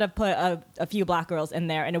Realm could have put a few black girls in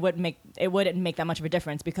there, and it wouldn't make that much of a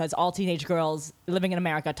difference, because all teenage girls living in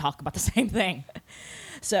America talk about the same thing.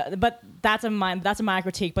 So, but that's a minor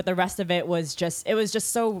critique. But the rest of it was just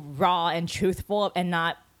so raw and truthful, and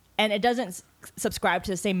it doesn't subscribe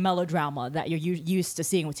to the same melodrama that you're used to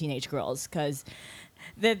seeing with teenage girls, because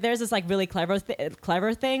there's this like really clever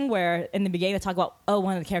thing where in the beginning they talk about,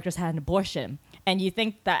 one of the characters had an abortion. And you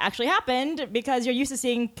think that actually happened because you're used to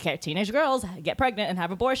seeing teenage girls get pregnant and have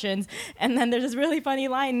abortions. And then there's this really funny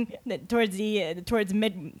line towards mid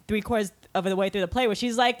 3/4 of the way through the play where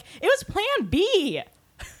she's like, "It was Plan B."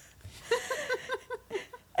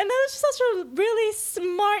 And that was such a really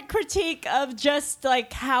smart critique of just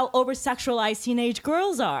like how over-sexualized teenage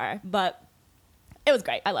girls are. But it was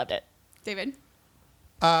great. I loved it. David?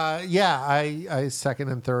 Yeah, I second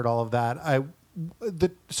and third all of that.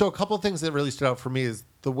 So a couple of things that really stood out for me is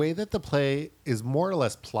the way that the play is more or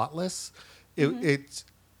less plotless. There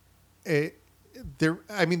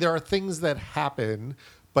are things that happen,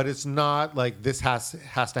 but it's not like this has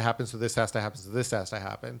to happen, so this has to happen, so this has to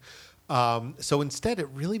happen. So instead, it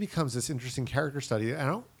really becomes this interesting character study.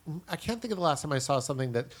 I can't think of the last time I saw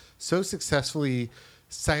something that so successfully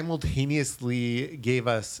simultaneously gave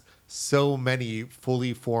us so many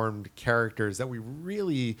fully formed characters that we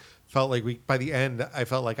really felt like by the end, I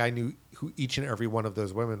felt like I knew who each and every one of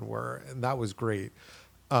those women were, and that was great.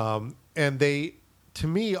 And they, to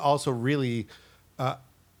me, also really,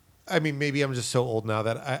 maybe I'm just so old now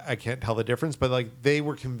that I can't tell the difference, but like they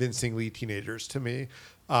were convincingly teenagers to me.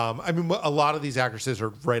 A lot of these actresses are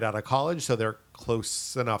right out of college, so they're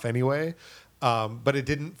close enough anyway. But it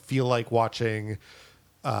didn't feel like watching,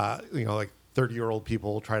 like 30-year-old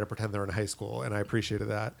people try to pretend they're in high school, and I appreciated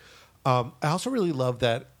that. I also really love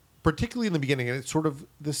that, particularly in the beginning, and it sort of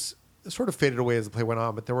faded away as the play went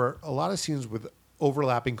on, but there were a lot of scenes with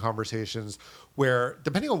overlapping conversations where,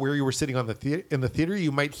 depending on where you were sitting in the theater,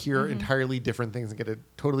 you might hear entirely different things and get a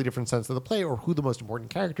totally different sense of the play or who the most important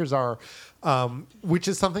characters are, which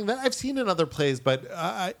is something that I've seen in other plays, but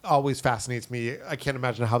always fascinates me. I can't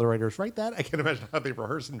imagine how the writers write that. I can't imagine how they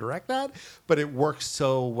rehearse and direct that, but it works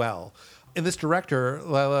so well. And this director,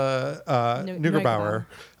 Lila Neugebauer,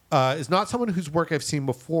 is not someone whose work I've seen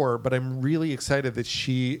before, but I'm really excited that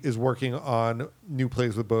she is working on new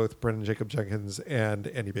plays with both Brendan Jacob Jenkins and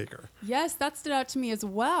Andy Baker. Yes, that stood out to me as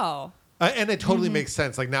well. And it totally makes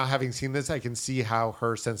sense. Like now having seen this, I can see how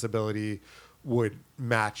her sensibility would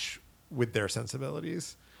match with their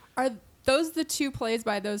sensibilities. Are those the two plays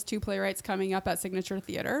by those two playwrights coming up at Signature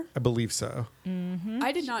Theater? I believe so. Mm-hmm.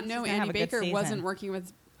 I did not know Andy Baker wasn't working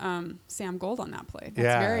with Sam Gold on that play.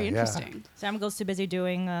 That's very interesting. Yeah. Sam Gold's too busy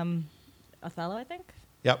doing Othello, I think.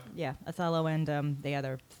 Yep. Yeah, Othello and the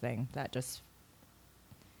other thing that just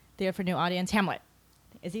Theater for New Audience, Hamlet.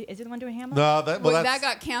 Is he the one doing Hamlet? No, that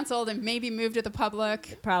got canceled and maybe moved to the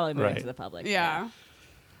public. Probably moved to the public. Yeah.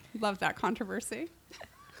 Love that controversy.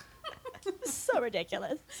 So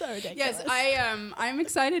ridiculous. Yes, I'm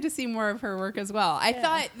excited to see more of her work as well. I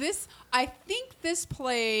think this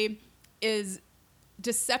play is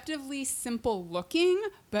deceptively simple looking,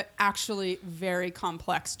 but actually very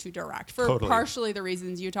complex to direct for partially the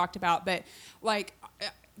reasons you talked about. But like,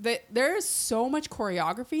 there is so much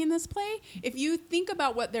choreography in this play. If you think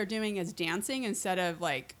about what they're doing as dancing instead of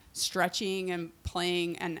like stretching and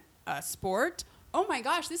playing a sport. Oh my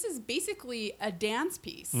gosh, this is basically a dance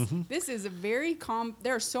piece. This is a very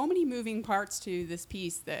there are so many moving parts to this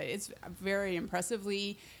piece that it's very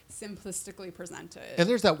impressively, simplistically presented. And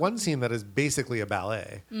there's that one scene that is basically a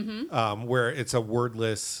ballet, where it's a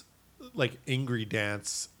wordless, like angry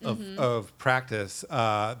dance of practice.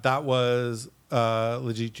 That was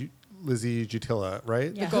Lizzie Jutila,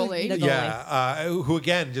 right? The goalie. The goalie. Yeah, who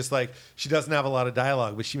again, just like she doesn't have a lot of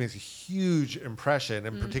dialogue, but she makes a huge impression,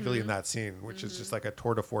 and particularly in that scene, which is just like a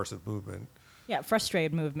tour de force of movement. Yeah,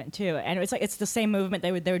 frustrated movement too, and it's like it's the same movement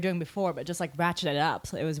they were doing before, but just like ratcheted up.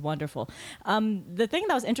 So it was wonderful. The thing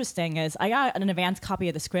that was interesting is I got an advanced copy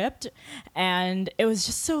of the script, and it was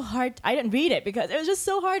just so hard. I didn't read it because it was just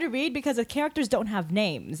so hard to read because the characters don't have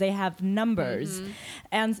names; they have numbers,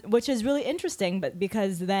 and which is really interesting. But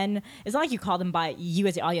because then it's not like you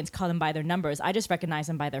as the audience call them by their numbers. I just recognize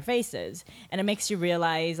them by their faces, and it makes you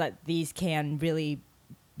realize that these can really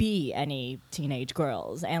be any teenage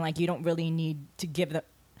girls, and like you don't really need to give them.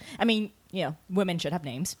 I mean, women should have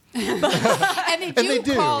names, and they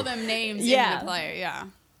do call them names in the play. Yeah,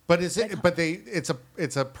 but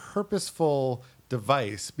it's a purposeful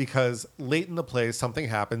device because late in the play something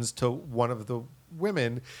happens to one of the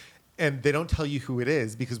women. And they don't tell you who it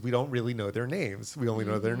is because we don't really know their names. We only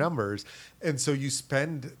know their numbers. And so you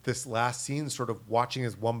spend this last scene sort of watching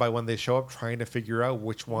as one by one they show up, trying to figure out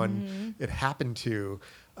which one it happened to.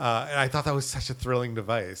 And I thought that was such a thrilling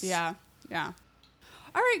device. Yeah. All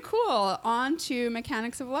right, cool. On to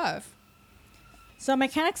Mechanics of Love. So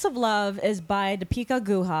Mechanics of Love is by Deepika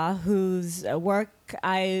Guha, whose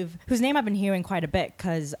name I've been hearing quite a bit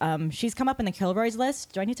because she's come up in the Kilroy's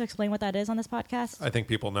list. Do I need to explain what that is on this podcast? I think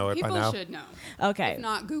people know it by now. People should know. Okay. If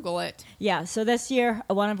not, Google it. Yeah. So this year,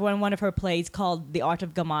 one of her plays called The Art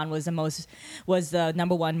of Gaman was the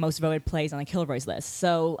number one most voted plays on the Kilroy's list.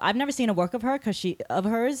 So I've never seen a work of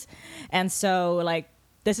hers, and so like.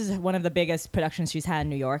 This is one of the biggest productions she's had in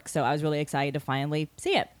New York, so I was really excited to finally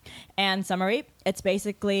see it. And summary, it's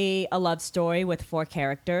basically a love story with 4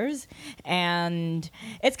 characters, and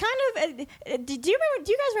it's kind of. Do you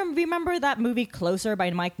guys remember that movie Closer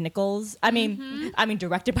by Mike Nichols? I mean,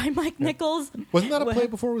 directed by Mike Nichols. Wasn't that a play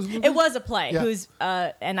before it was a movie? It was a play.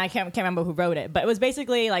 Yeah. And I can't remember who wrote it, but it was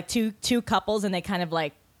basically like two couples, and they kind of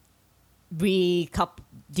like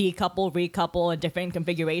decouple, recouple in different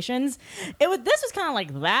configurations. This was kind of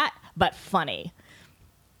like that, but funny,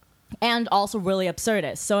 and also really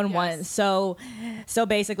absurdist. So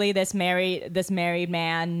basically, this married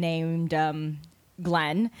man named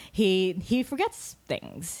Glenn, he forgets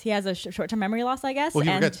things. He has a short-term memory loss, I guess. Well,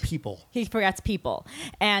 he forgets people. He forgets people.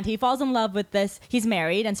 And he falls in love with this. He's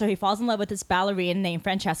married, and so he falls in love with this ballerina named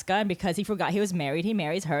Francesca. And because he forgot he was married, he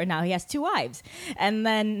marries her. And now he has 2 wives. And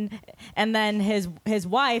then his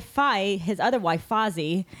wife, his other wife,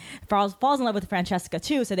 Fozzie, falls in love with Francesca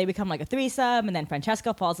too. So they become like a threesome. And then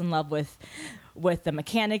Francesca falls in love with the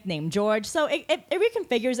mechanic named George. So it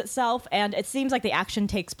reconfigures itself, and it seems like the action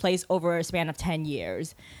takes place over a span of 10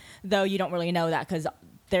 years, though you don't really know that because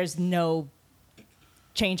there's no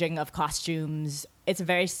changing of costumes. It's a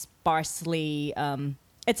very sparse set.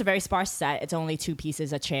 It's only 2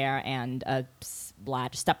 pieces, a chair and a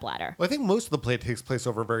step ladder. Well, I think most of the play takes place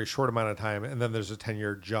over a very short amount of time, and then there's a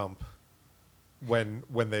 10-year jump when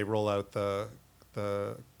they roll out the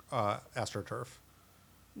AstroTurf.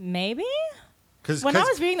 Maybe? When I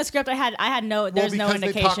was reading the script, there's no indication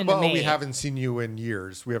they talk about, to me. We haven't seen you in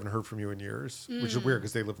years. We haven't heard from you in years, which is weird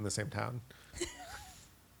because they live in the same town.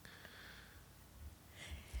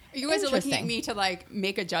 You guys are looking at me to like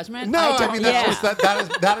make a judgment. No, I mean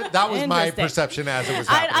that was my perception as it was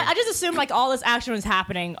happening. I just assumed like all this action was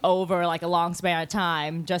happening over like a long span of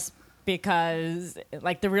time, just because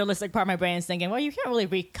like the realistic part of my brain is thinking, well, you can't really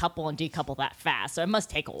recouple and decouple that fast, so it must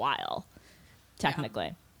take a while,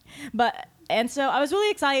 technically. Yeah. And so I was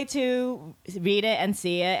really excited to read it and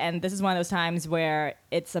see it, and this is one of those times where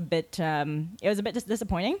it was a bit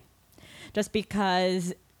disappointing, just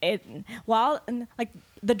because like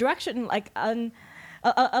the direction, like Elena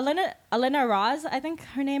Raz, I think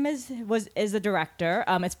her name is the director.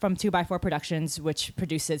 It's from 2x4 Productions, which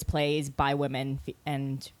produces plays by women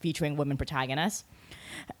and featuring women protagonists,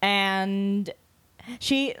 and.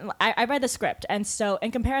 I read the script, and so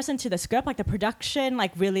in comparison to the script, like the production,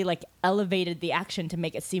 like really like elevated the action to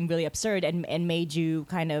make it seem really absurd and made you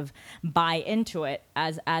kind of buy into it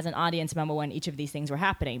as an audience member when each of these things were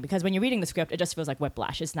happening. Because when you're reading the script, it just feels like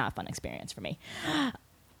whiplash. It's not a fun experience for me.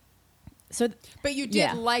 But you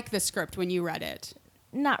did like the script when you read it?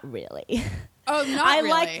 Not really. Oh, not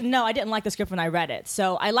really? No, I didn't like the script when I read it.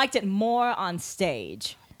 So I liked it more on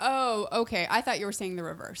stage. Oh, okay. I thought you were saying the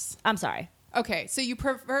reverse. I'm sorry. Okay, so you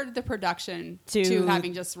preferred the production To- to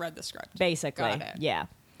having just read the script. Basically. Got it. Yeah.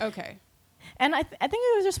 Okay. And I think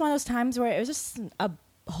it was just one of those times where it was just a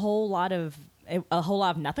whole lot of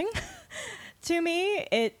nothing to me.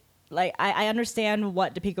 It like I understand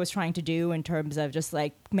what Topeka was trying to do in terms of just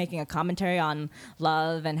like making a commentary on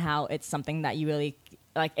love and how it's something that you really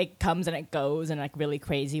like. It comes and it goes in like really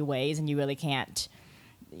crazy ways, and you really can't.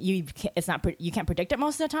 You can't predict it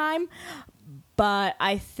most of the time. But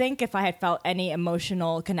I think if I had felt any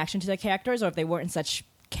emotional connection to the characters, or if they weren't such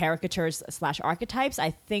caricatures / archetypes,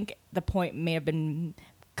 I think the point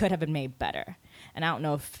could have been made better. And I don't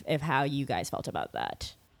know if how you guys felt about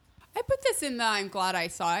that. I put this in the I'm glad I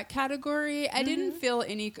saw it category. I didn't feel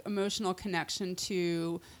any emotional connection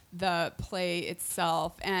to the play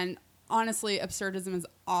itself. And honestly, absurdism is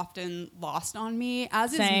often lost on me,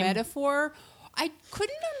 as is Same. metaphor. I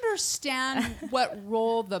couldn't understand what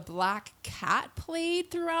role the black cat played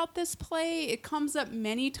throughout this play. It comes up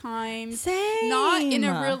many times. Same. Not in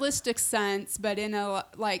a realistic sense, but in a,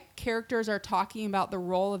 like, characters are talking about the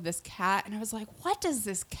role of this cat. And I was like, what does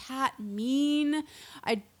this cat mean?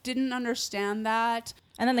 I didn't understand that.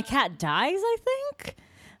 And then the cat dies, I think?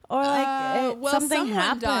 Or like something someone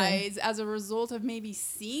happened. dies as a result of maybe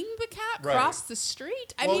seeing the cat cross the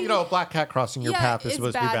street. I mean, a black cat crossing your path is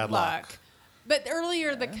supposed to be bad luck. But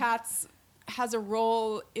earlier, the cats has a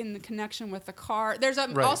role in the connection with the car. There's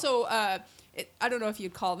also, I don't know if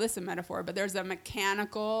you'd call this a metaphor, but there's a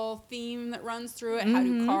mechanical theme that runs through it. How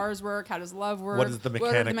do cars work? How does love work? What is the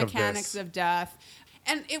What are the mechanics mechanics of death?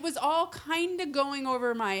 And it was all kind of going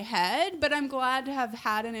over my head, but I'm glad to have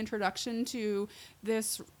had an introduction to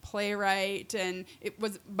this playwright, and it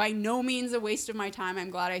was by no means a waste of my time. I'm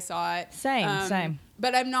glad I saw it. Same.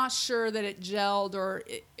 But I'm not sure that it gelled, or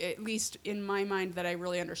at least in my mind, that I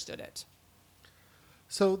really understood it.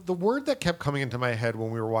 So the word that kept coming into my head when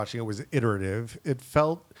we were watching it was iterative. It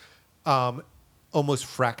felt almost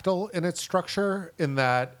fractal in its structure, in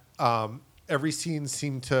that every scene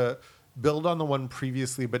seemed to build on the one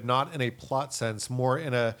previously, but not in a plot sense, more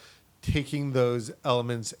in a taking those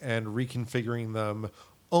elements and reconfiguring them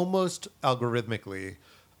almost algorithmically.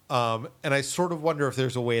 And I sort of wonder if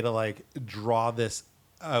there's a way to like draw this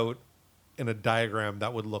out in a diagram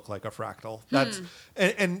that would look like a fractal. That's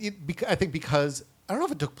I think because I don't know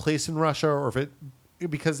if it took place in Russia or if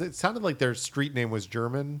because it sounded like their street name was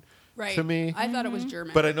German to me. I thought it was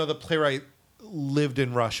German. But I know the playwright lived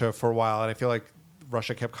in Russia for a while, and I feel like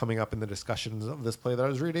Russia kept coming up in the discussions of this play that I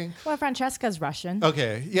was reading. Well, Francesca's Russian.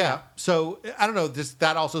 Okay, yeah. So I don't know.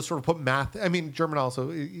 That also sort of put math. I mean, Germany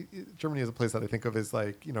is a place that I think of as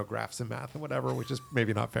like graphs and math and whatever, which is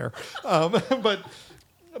maybe not fair.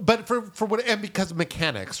 But for what, and because of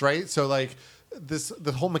mechanics, right? So like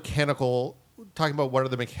the whole mechanical, talking about what are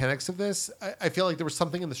the mechanics of this. I feel like there was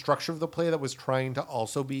something in the structure of the play that was trying to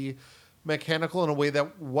also be mechanical in a way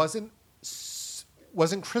that wasn't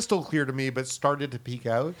crystal clear to me, but started to peek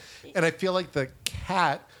out. And I feel like the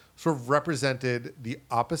cat sort of represented the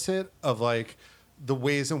opposite of like the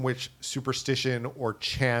ways in which superstition or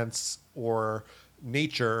chance or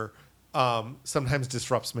nature sometimes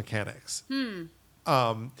disrupts mechanics. This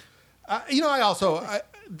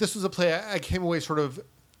was a play I came away sort of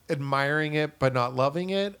admiring it, but not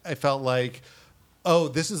loving it. I felt like, oh,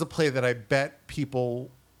 this is a play that I bet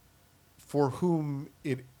people for whom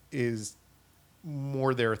it is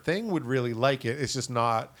more their thing would really like it. It's just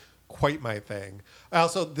not quite my thing.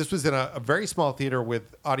 This was in a very small theater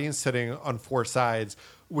with audience sitting on four sides,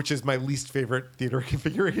 which is my least favorite theater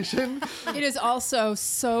configuration. It is also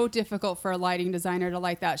so difficult for a lighting designer to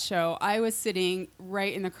light that show. I was sitting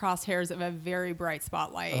right in the crosshairs of a very bright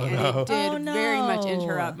spotlight, it did very much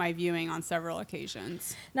interrupt my viewing on several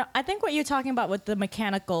occasions. Now, I think what you're talking about with the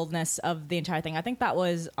mechanicalness of the entire thing, I think that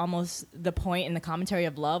was almost the point in the commentary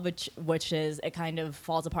of Love, which is it kind of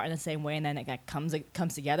falls apart in the same way, and then it comes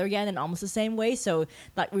together again in almost the same way. So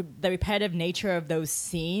like the repetitive nature of those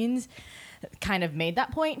scenes kind of made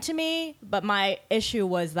that point to me, but my issue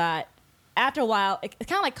was that after a while, it's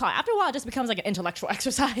kind of like Caught. After a while, it just becomes like an intellectual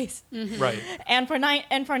exercise. Mm-hmm. Right. And for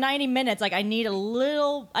 90 minutes, like I need a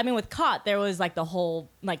little. I mean, with Caught, there was like the whole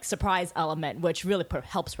like surprise element, which really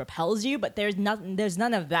propels you. But there's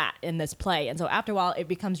none of that in this play, and so after a while, it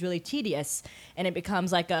becomes really tedious, and it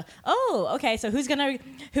becomes like okay, so who's gonna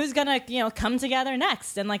come together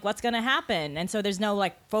next, and like what's gonna happen, and so there's no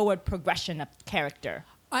like forward progression of character.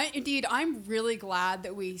 I'm really glad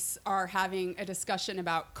that we are having a discussion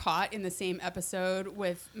about Caught in the same episode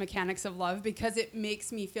with Mechanics of Love, because it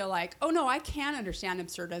makes me feel like, oh no, I can understand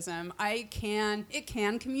absurdism. It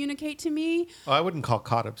can communicate to me. Oh, I wouldn't call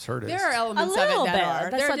Caught absurdist. There are A elements of little it bit. that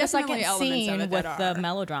are. That's There are the second definitely elements of scene it with that the are.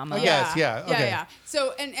 melodrama. Yes, yeah, okay. Yeah.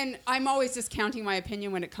 So, and I'm always discounting my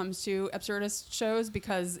opinion when it comes to absurdist shows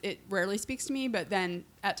because it rarely speaks to me, but then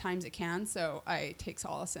at times it can. So I take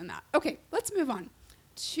solace in that. Okay, let's move on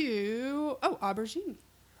to Aubergine.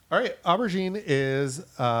 All right, Aubergine is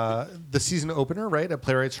the season opener, right, at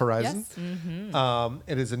Playwrights Horizon. Yes. Mm-hmm.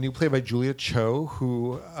 It is a new play by Julia Cho,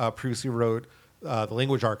 who previously wrote The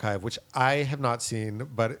Language Archive, which I have not seen,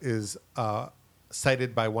 but is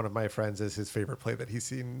cited by one of my friends as his favorite play that he's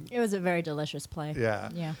seen. It was a very delicious play. Yeah.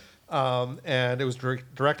 Yeah. And it was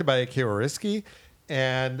directed by Kay Oriski.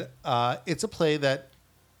 And it's a play that,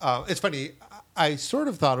 it's funny, I sort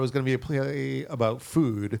of thought it was going to be a play about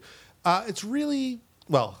food. It's really,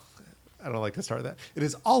 well, I don't like to start that. It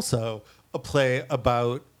is also a play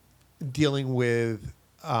about dealing with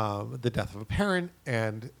the death of a parent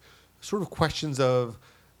and sort of questions of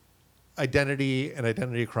identity and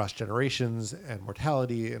identity across generations and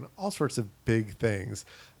mortality and all sorts of big things.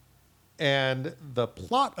 And the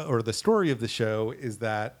plot or the story of the show is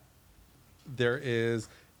that there is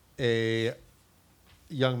a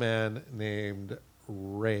young man named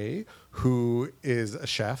Ray who is a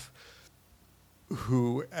chef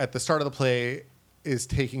who at the start of the play is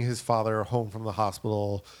taking his father home from the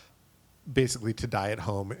hospital basically to die at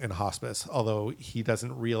home in hospice, although he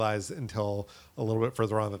doesn't realize until a little bit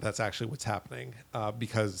further on that that's actually what's happening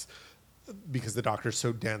because the doctors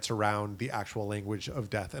so dance around the actual language of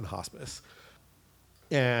death and hospice.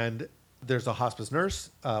 And there's a hospice nurse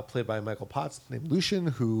played by Michael Potts named Lucian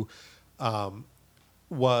who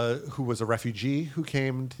was a refugee who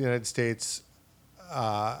came to the United States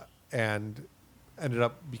and ended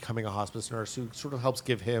up becoming a hospice nurse who sort of helps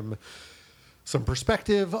give him some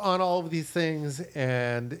perspective on all of these things.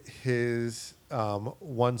 And his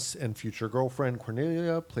once and future girlfriend,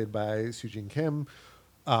 Cornelia, played by Sujin Kim,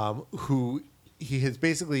 who he has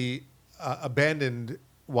basically abandoned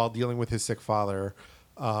while dealing with his sick father,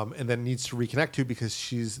 and then needs to reconnect to because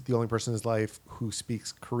she's the only person in his life who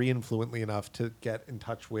speaks Korean fluently enough to get in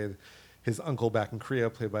touch with his uncle back in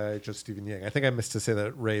Korea, played by Joseph Stephen Yang. I think I missed to say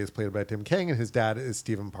that Ray is played by Tim Kang, and his dad is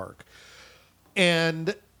Stephen Park.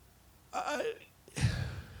 And, I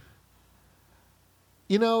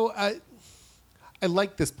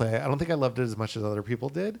liked this play. I don't think I loved it as much as other people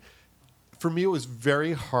did. For me, it was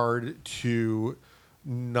very hard to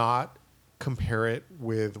not compare it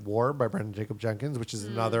with War by Brendan Jacob Jenkins, which is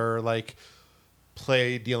another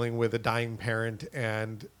play dealing with a dying parent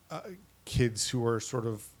and kids who are sort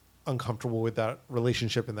of uncomfortable with that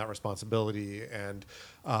relationship and that responsibility and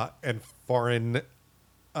foreign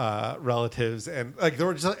relatives, and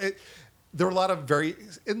there were a lot of very,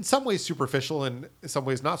 in some ways superficial and in some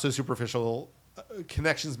ways not so superficial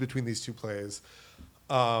connections between these two plays,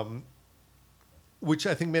 which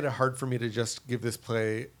I think made it hard for me to just give this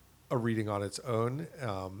play a reading on its own.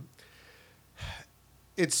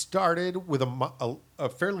 It started with a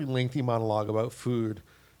fairly lengthy monologue about food,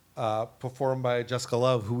 performed by Jessica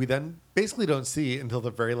Love, who we then basically don't see until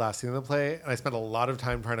the very last scene of the play. And I spent a lot of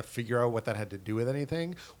time trying to figure out what that had to do with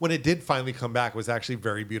anything. When it did finally come back, it was actually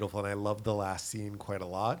very beautiful, and I loved the last scene quite a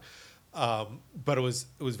lot. But it was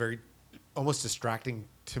very almost distracting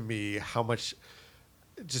to me how much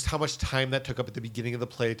time that took up at the beginning of the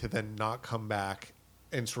play to then not come back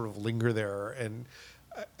and sort of linger there. And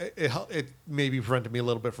it maybe prevented me a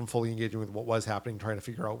little bit from fully engaging with what was happening, trying to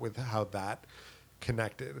figure out with how that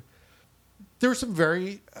connected. There were some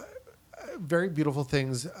very, very beautiful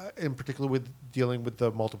things, in particular with dealing with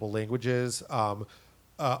the multiple languages.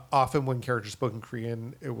 Often when characters spoke in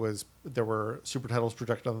Korean, there were supertitles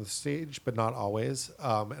projected on the stage, but not always.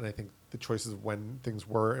 And I think the choices of when things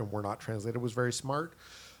were and were not translated was very smart.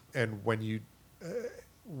 And when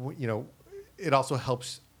it also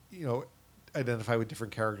helps, identify with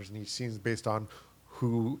different characters in each scene based on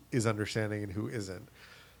who is understanding and who isn't.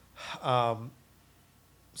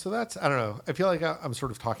 So that's, I don't know. I feel like I'm sort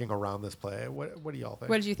of talking around this play. What do y'all think?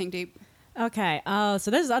 What did you think, Deep? Okay,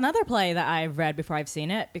 so this is another play that I've read before I've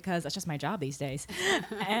seen it because that's just my job these days.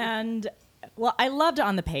 And, well, I loved it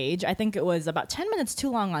on the page. I think it was about 10 minutes too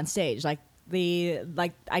long on stage. I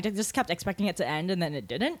just kept expecting it to end, and then it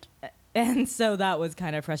didn't. And so that was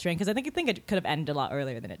kind of frustrating because I think it could have ended a lot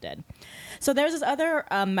earlier than it did. So there's this other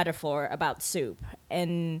metaphor about soup,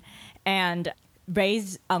 and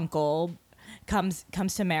Ray's uncle comes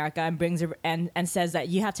to America and brings and says that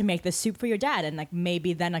you have to make this soup for your dad, and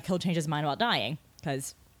maybe then he'll change his mind about dying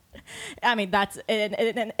because I mean,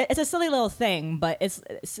 it's a silly little thing, but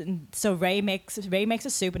so Ray makes a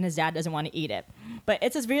soup and his dad doesn't want to eat it, but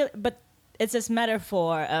it's this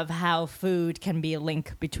metaphor of how food can be a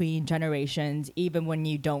link between generations, even when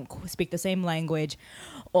you don't speak the same language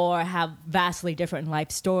or have vastly different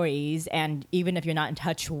life stories, and even if you're not in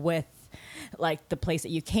touch with like the place that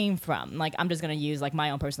you came from. Like, I'm just gonna use like my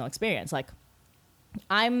own personal experience. Like,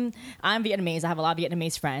 I'm Vietnamese. I have a lot of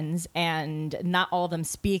Vietnamese friends, and not all of them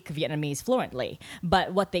speak Vietnamese fluently.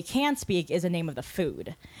 But what they can speak is the name of the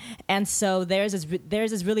food. And so there's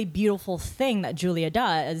this really beautiful thing that Julia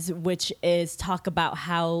does, which is talk about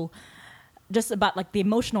just about like the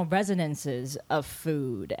emotional resonances of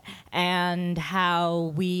food, and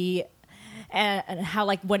how and how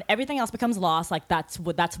like when everything else becomes lost, like that's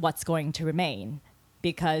what's going to remain.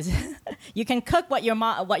 Because you can cook what your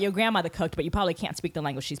grandmother cooked, but you probably can't speak the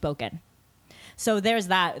language she spoken. So there's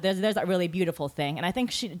that really beautiful thing. And I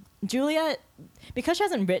think Julia, because she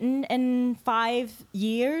hasn't written in 5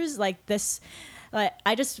 years, like this, like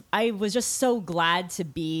I was just so glad to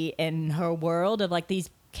be in her world of like these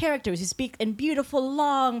characters who speak in beautiful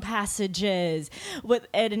long passages with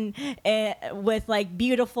like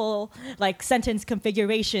beautiful like sentence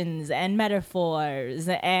configurations and metaphors,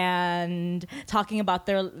 and talking about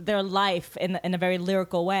their life in a very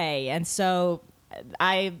lyrical way. And so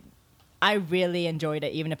I really enjoyed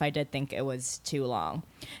it, even if I did think it was too long.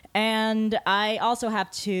 And I also have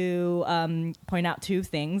to point out 2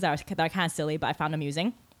 things that are kind of silly, but I found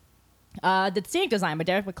amusing. The scenic design by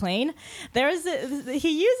Derek McLean. He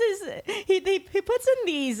puts in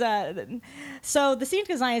these. So the scenic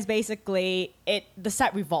design is basically the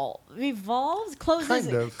set revolves, closes,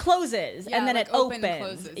 Kind of. closes, Yeah, and then like it open, opens.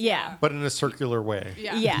 closes, Yeah. yeah. But in a circular way.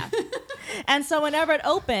 Yeah. And so whenever it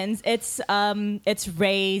opens, it's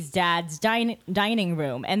Ray's dad's dining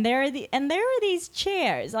room, and there are these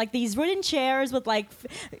chairs, like these wooden chairs with like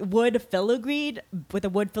wood filigreed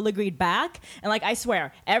back, and like I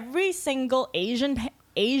swear every single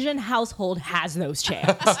Asian household has those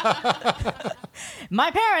chairs. My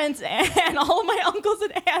parents and all of my uncles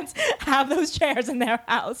and aunts have those chairs in their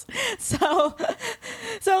house. So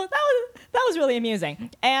that was really amusing.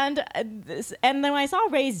 And then when I saw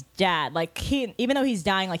Ray's dad, like even though he's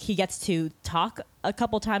dying, like he gets to talk a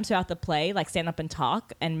couple times throughout the play, like stand up and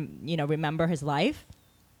talk and remember his life.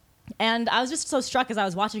 And I was just so struck as I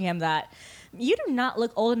was watching him that you do not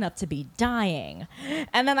look old enough to be dying.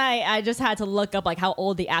 And then I just had to look up like how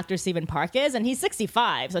old the actor Stephen Park is, and he's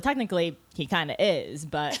 65, so technically he kind of is,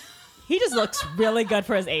 but he just looks really good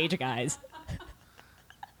for his age, guys.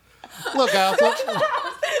 Look, I also,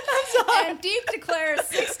 And Deep declares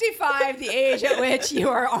 65 the age at which you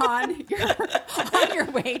are on your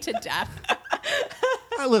way to death.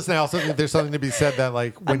 listen, I also think there's something to be said that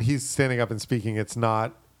like when he's standing up and speaking, it's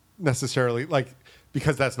not necessarily like,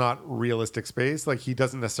 because that's not realistic space. Like he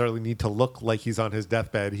doesn't necessarily need to look like he's on his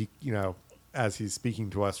deathbed. He, as he's speaking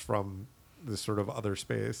to us from this sort of other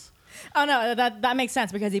space. Oh no, that makes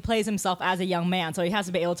sense because he plays himself as a young man, so he has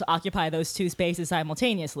to be able to occupy those 2 spaces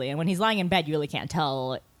simultaneously. And when he's lying in bed, you really can't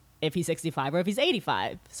tell if he's 65 or if he's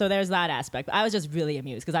 85. So there's that aspect. I was just really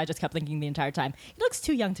amused because I just kept thinking the entire time, he looks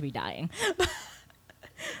too young to be dying.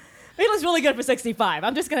 He looks really good for 65.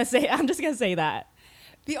 I'm just gonna say that.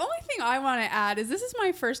 The only thing I want to add is this is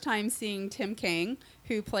my first time seeing Tim King,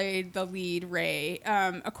 who played the lead Ray.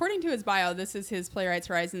 According to his bio, this is his Playwrights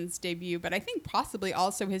Horizons debut, but I think possibly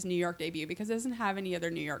also his New York debut because it doesn't have any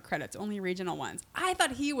other New York credits, only regional ones. I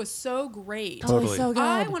thought he was so great. Totally. Oh, he's so good.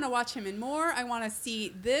 I want to watch him in more. I want to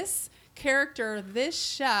see this character, this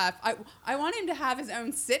chef. I want him to have his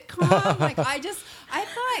own sitcom. I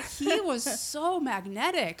thought he was so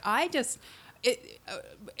magnetic.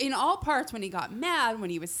 In all parts, when he got mad,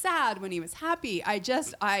 when he was sad, when he was happy,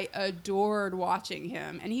 I adored watching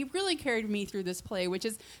him. And he really carried me through this play, which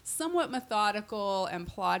is somewhat methodical and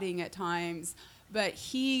plotting at times. But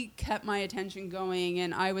he kept my attention going,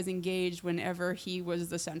 and I was engaged whenever he was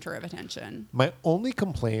the center of attention. My only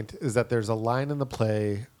complaint is that there's a line in the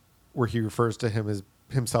play where he refers to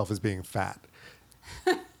himself as being fat.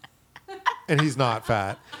 And he's not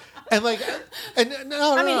fat. And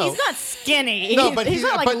no. I mean, he's not skinny. No, but he's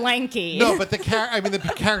not lanky. No, but the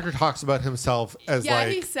character talks about himself as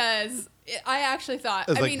he says. I actually thought.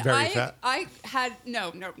 As, very I fat. I had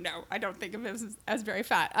no. I don't think of him as very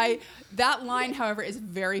fat. That line, however, is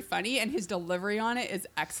very funny, and his delivery on it is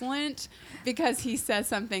excellent because he says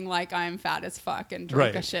something like "I'm fat as fuck" and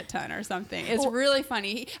drink a shit ton or something. It's really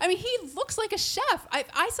funny. He looks like a chef.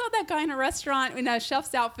 I saw that guy in a restaurant in a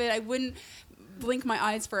chef's outfit. I wouldn't blink my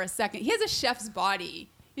eyes for a second. He has a chef's body.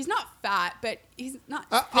 He's not fat, but he's not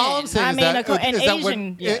thin. All I'm saying I is mean, that, an is that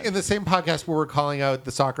Asian, yeah. in the same podcast where we're calling out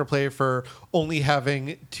the soccer player for only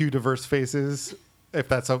having two diverse faces, if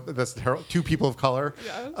that's terrible, two people of color,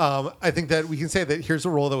 I think that we can say that here's a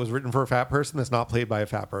role that was written for a fat person that's not played by a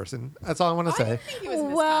fat person. That's all I want to I say. don't think he was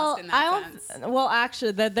miscast Well, in that sense. well,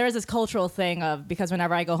 actually, there's this cultural thing of because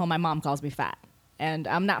whenever I go home, my mom calls me fat, and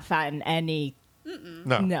I'm not fat in any.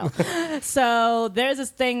 No. So there's this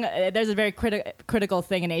thing. There's a very critical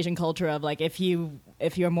thing in Asian culture of like if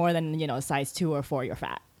you're more than a size 2 or 4, you're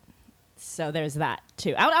fat. So there's that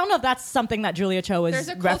too. I don't know if that's something that Julia Cho was There's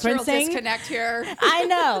a cultural referencing. disconnect here. I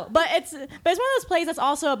know, but it's one of those plays that's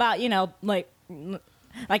also about like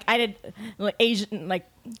I did like Asian like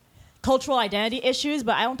cultural identity issues,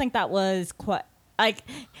 but I don't think that was quite like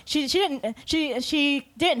she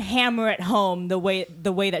didn't hammer it home the way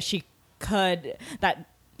that she could. That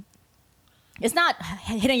it's not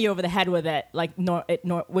hitting you over the head with it like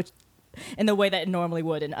which in the way that it normally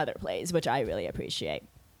would in other plays, which I really appreciate.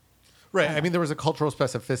 Right. I mean, there was a cultural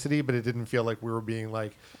specificity, but it didn't feel like we were being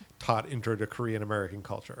like taught intro to Korean American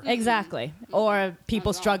culture. Exactly. Or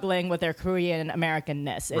people struggling with their Korean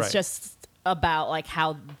Americanness. It's Right. just about like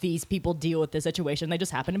how these people deal with the situation. They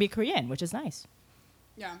just happen to be Korean, which is nice.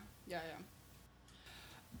 Yeah.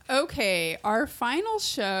 Okay, our final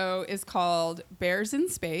show is called Bears in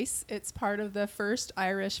Space. It's part of the First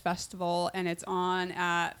Irish Festival, and it's on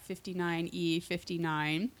at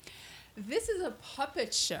 59E59. This is a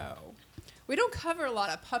puppet show. We don't cover a lot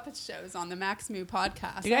of puppet shows on the Max Moo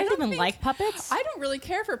podcast. Do you guys even like puppets? I don't really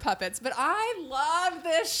care for puppets, but I love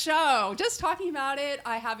this show. Just talking about it,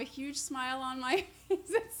 I have a huge smile on my face.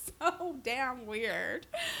 It's so damn weird.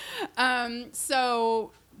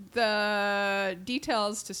 So the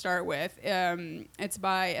details to start with, it's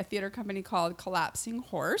by a theater company called Collapsing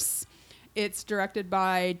Horse. It's directed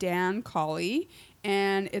by Dan Cawley,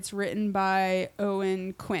 and it's written by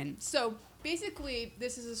Owen Quinn. So basically,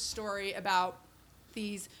 this is a story about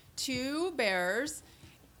these two bears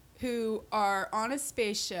who are on a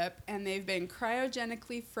spaceship, and they've been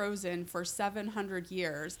cryogenically frozen for 700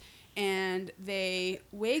 years. And they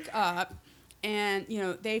wake up, and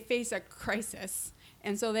they face a crisis.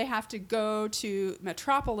 And so they have to go to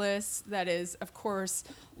Metropolis that is, of course,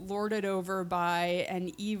 lorded over by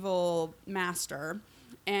an evil master,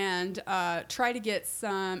 and try to get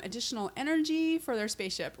some additional energy for their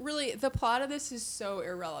spaceship. Really, the plot of this is so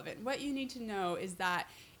irrelevant. What you need to know is that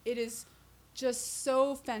it is just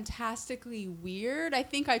so fantastically weird. I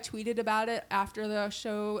think I tweeted about it after the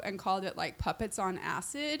show and called it like Puppets on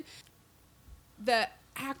Acid. The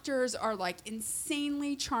actors are like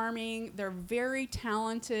insanely charming. They're very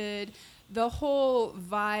talented. The whole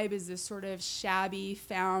vibe is this sort of shabby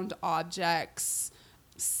found objects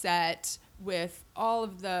set with all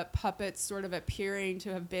of the puppets sort of appearing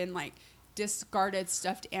to have been like discarded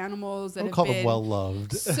stuffed animals that We'll have call been them well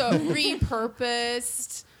loved. so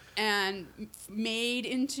repurposed and made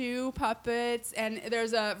into puppets. And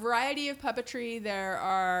there's a variety of puppetry. There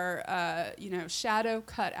are shadow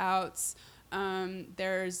cutouts.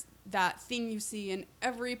 There's that thing you see in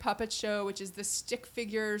every puppet show, which is the stick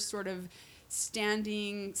figures sort of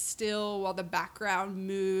standing still while the background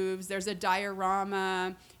moves. There's a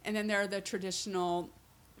diorama, and then there are the traditional,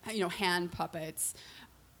 hand puppets.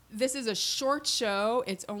 This is a short show.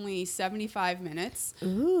 It's only 75 minutes.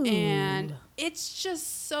 Ooh. And it's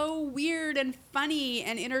just so weird and funny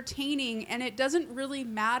and entertaining. And it doesn't really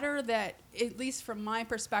matter that, at least from my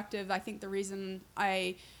perspective, I think the reason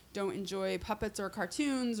I don't enjoy puppets or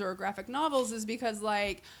cartoons or graphic novels is because,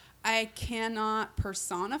 I cannot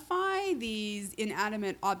personify these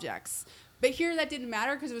inanimate objects. But here that didn't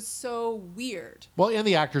matter because it was so weird. Well, and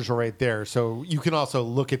the actors are right there, so you can also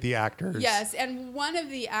look at the actors. Yes, and one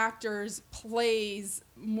of the actors plays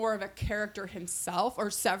more of a character himself,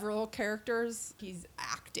 or several characters. He's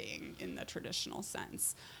acting in the traditional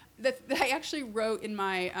sense. I actually wrote in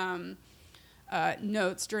my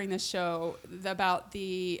notes during the show about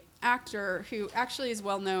the actor who actually is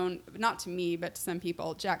well known, not to me, but to some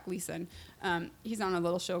people, Jack Gleason. He's on a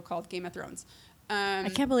little show called Game of Thrones.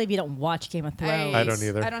 I can't believe you don't watch Game of Thrones. I don't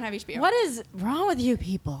either. I don't have HBO. What is wrong with you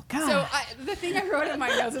people? God. So the thing I wrote in my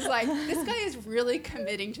notes is this guy is really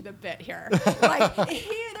committing to the bit here.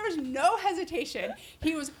 There was no hesitation.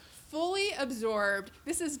 He was fully absorbed.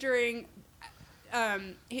 This is during,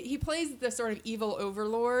 he plays the sort of evil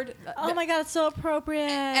overlord. Oh my God, it's so appropriate.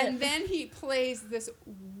 And then he plays this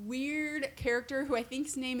weird character who I think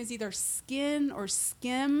his name is either Skin or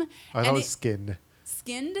Skim. I know it's Skin.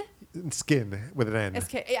 Skinned? Skin with an N. I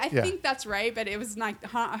think that's right, but it was not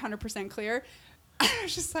 100% clear. I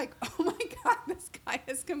was just like, oh my God, this guy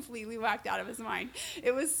is completely whacked out of his mind.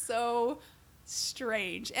 It was so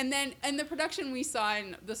strange. And then in the production we saw,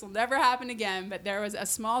 and this will never happen again, but there was a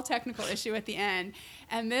small technical issue at the end.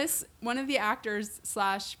 And one of the actors /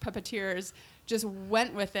 puppeteers just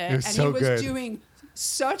went with it. And so he was good. doing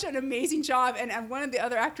such an amazing job. And one of the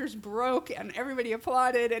other actors broke and everybody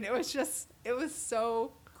applauded. And it was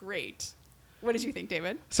so great. What did you think,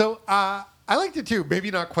 David? So I liked it too.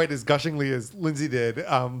 Maybe not quite as gushingly as Lindsay did,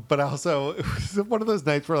 but also it was one of those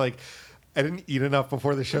nights where like I didn't eat enough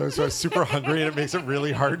before the show, so I was super hungry, and it makes it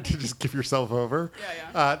really hard to just give yourself over.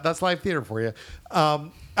 Yeah. That's live theater for you.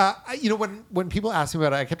 When people ask me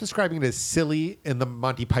about it, I kept describing it as silly in the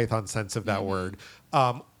Monty Python sense of that word.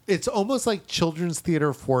 It's almost like children's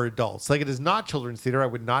theater for adults. Like, it is not children's theater. I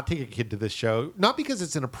would not take a kid to this show. Not because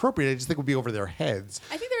it's inappropriate. I just think it would be over their heads.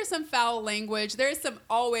 I think there's some foul language. There's some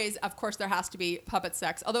always, of course, there has to be puppet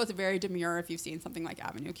sex, although it's very demure if you've seen something like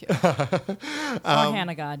Avenue Q. Or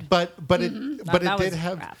Hannah God. But it That did was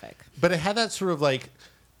have graphic. But it had that sort of like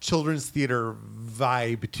children's theater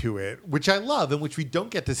vibe to it, which I love and which we don't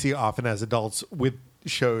get to see often as adults with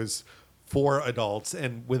shows for adults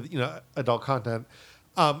and with adult content.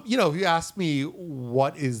 If you ask me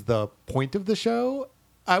what is the point of the show,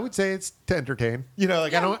 I would say it's to entertain. I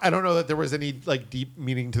don't know that there was any like deep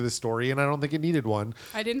meaning to the story, and I don't think it needed one.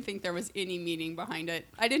 I didn't think there was any meaning behind it.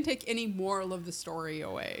 I didn't take any moral of the story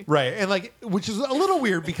away. Right. And which is a little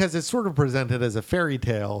weird because it's sort of presented as a fairy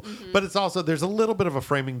tale, but it's also, there's a little bit of a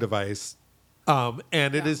framing device.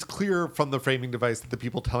 And it is clear from the framing device that the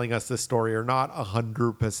people telling us this story are not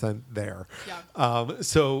 100% there. Yeah.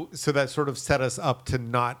 So that sort of set us up to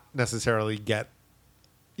not necessarily get,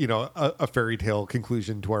 a fairy tale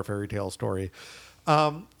conclusion to our fairy tale story.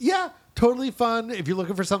 Totally fun. If you're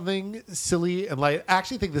looking for something silly and light, I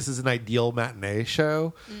actually think this is an ideal matinee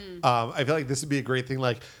show. I feel like this would be a great thing.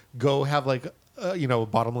 Like, go have a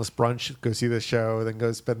bottomless brunch, go see this show, then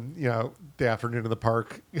go spend, the afternoon in the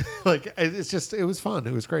park. It was fun.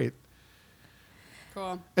 It was great.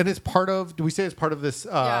 Cool. And it's part of, do we say it's part of this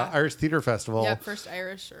Irish Theater Festival? Yeah, first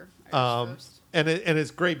Irish or Irish first. And it's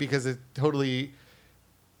great because it totally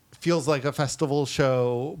feels like a festival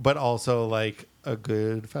show, but also like a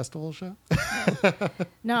good festival show.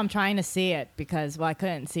 No, I'm trying to see it because, I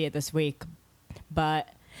couldn't see it this week. But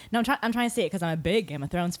no, I'm trying to see it because I'm a big Game of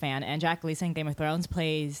Thrones fan, and Jack Gleeson in Game of Thrones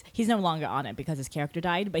he's no longer on it because his character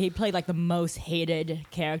died, but he played like the most hated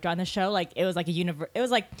character on the show. Like, it was like it was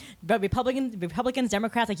like the Republicans,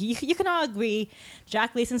 Democrats, like you can all agree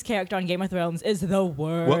Jack Gleeson's character on Game of Thrones is the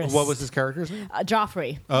worst. What was his character's name?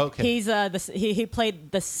 Joffrey. Oh, okay. He's he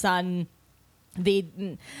played the son,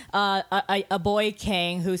 a boy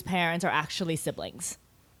king whose parents are actually siblings.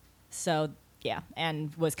 So yeah,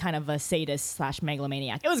 and was kind of a sadist /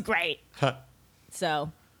 megalomaniac. It was great.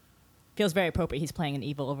 So feels very appropriate. He's playing an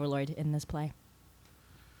evil overlord in this play.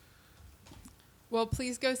 Well,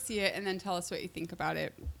 please go see it and then tell us what you think about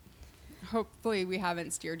it. Hopefully we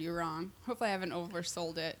haven't steered you wrong. Hopefully I haven't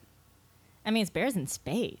oversold it. I mean, it's bears in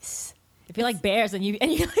space. If you like bears and you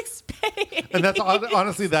like space. And that's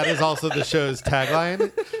honestly, that is also the show's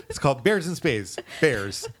tagline. It's called Bears in Space.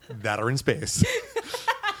 Bears that are in space.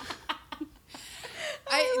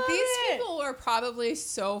 These people are probably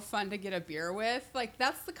so fun to get a beer with. Like,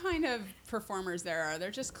 that's the kind of performers there are.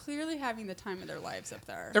 They're just clearly having the time of their lives up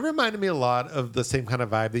there. It reminded me a lot of the same kind of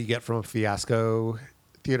vibe that you get from a Fiasco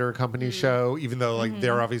Theater Company show, even though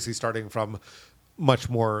they're obviously starting from much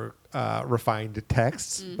more refined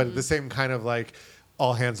texts, but the same kind of like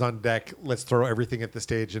all hands on deck. Let's throw everything at the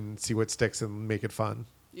stage and see what sticks and make it fun.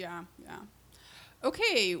 Yeah.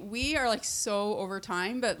 Okay, we are like so over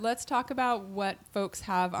time, but let's talk about what folks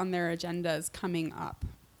have on their agendas coming up.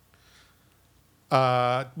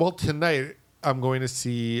 Well, tonight I'm going to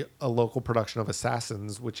see a local production of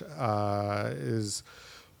Assassins, which is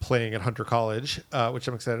playing at Hunter College, which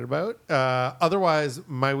I'm excited about. Otherwise,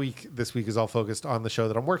 my week this week is all focused on the show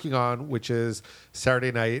that I'm working on, which is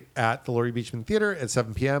Saturday night at the Laurie Beechman Theater at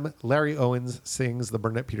 7 p.m. Larry Owens sings the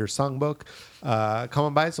Burnett Peters songbook. Come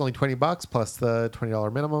on by. It's only $20 plus the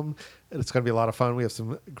 $20 minimum. It's going to be a lot of fun. We have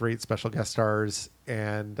some great special guest stars.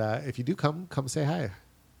 And if you do come say hi.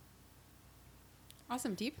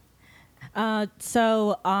 Awesome. Deep?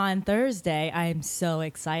 So on Thursday, I'm so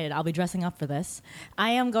excited. I'll be dressing up for this.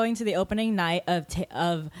 I am going to the opening night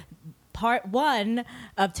of part 1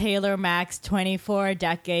 of Taylor Mack's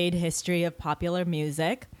 24-decade history of popular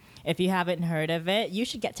music. If you haven't heard of it, you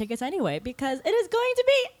should get tickets anyway because it is going to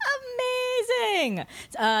be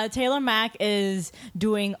amazing. Taylor Mack is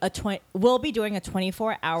will be doing a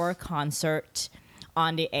 24-hour concert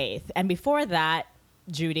on the 8th. And before that,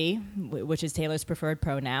 Judy, which is Taylor's preferred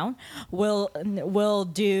pronoun, will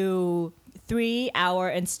do 3-hour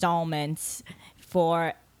installments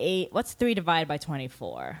for 8. What's 3 divided by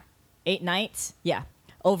 24? 8 nights? Yeah,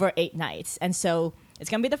 over 8 nights. And so it's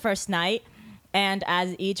going to be the first night. And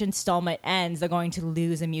as each installment ends, they're going to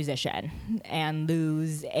lose a musician and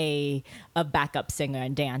lose a backup singer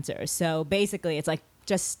and dancer. So basically, it's like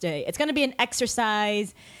it's going to be an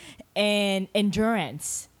exercise in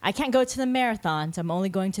endurance. I can't go to the marathons. I'm only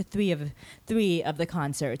going to three of the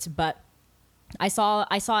concerts, but I saw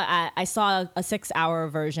a 6-hour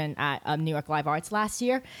version at New York Live Arts last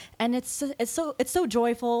year, and it's so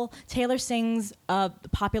joyful. Taylor sings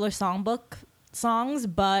popular songbook songs,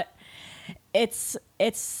 but it's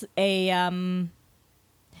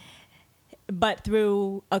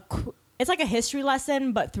like a history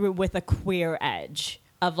lesson, but with a queer edge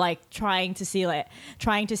of like trying to see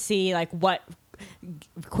what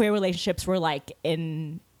queer relationships were like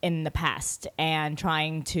in the past, and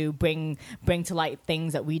trying to bring to light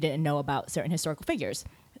things that we didn't know about certain historical figures.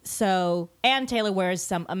 So, and Taylor wears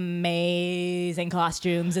some amazing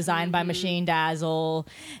costumes designed by Machine Dazzle,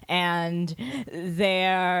 and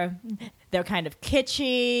they're kind of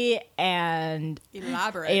kitschy and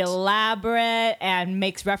elaborate, and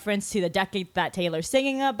makes reference to the decade that Taylor's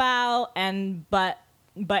singing about, but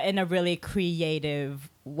in a really creative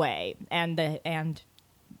way, and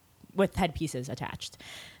with headpieces attached.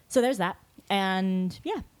 So there's that, and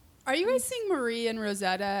yeah. Are you guys seeing Marie and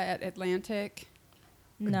Rosetta at Atlantic?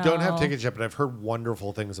 No. I don't have tickets yet, but I've heard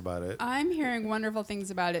wonderful things about it. I'm hearing wonderful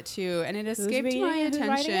things about it too, and it escaped my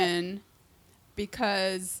attention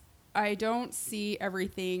because I don't see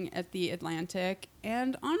everything at the Atlantic,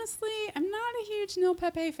 and honestly, I'm not a huge Neil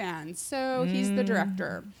Pepe fan, so he's the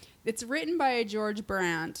director. It's written by George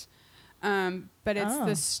Brandt, but it's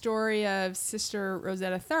the story of Sister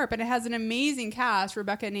Rosetta Tharpe, and it has an amazing cast: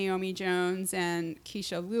 Rebecca Naomi Jones and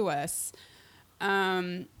Keisha Lewis.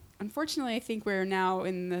 Unfortunately, I think we're now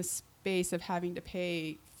in the space of having to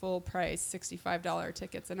pay full price $65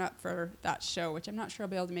 tickets and up for that show, which I'm not sure I'll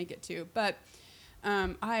be able to make it to. But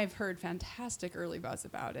I've heard fantastic early buzz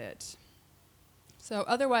about it. So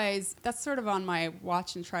otherwise, that's sort of on my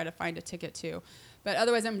watch and try to find a ticket to. But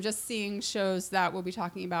otherwise, I'm just seeing shows that we'll be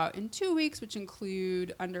talking about in 2 weeks, which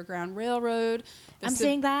include Underground Railroad. I'm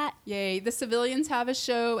seeing that. Yay. The Civilians have a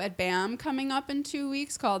show at BAM coming up in 2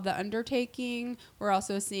 weeks called The Undertaking. We're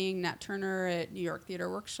also seeing Nat Turner at New York Theater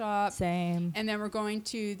Workshop. Same. And then we're going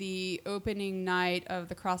to the opening night of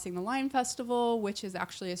the Crossing the Line Festival, which is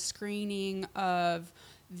actually a screening of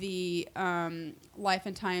the Life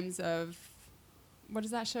and Times of... What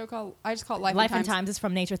is that show called? I just call it Life and Times is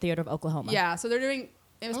from Nature Theater of Oklahoma. Yeah, so they're doing,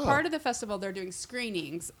 it was part of the festival, they're doing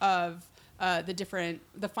screenings of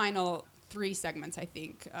the final 3 segments, I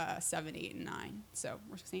think, 7, 8, and 9. So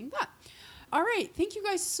we're seeing that. All right, thank you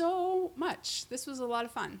guys so much. This was a lot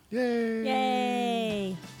of fun. Yay!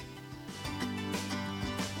 Yay!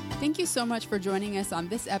 Thank you so much for joining us on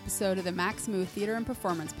this episode of the Max Moo Theater and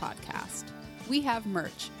Performance Podcast. We have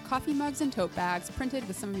merch, coffee mugs and tote bags printed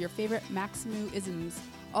with some of your favorite Max Moo isms.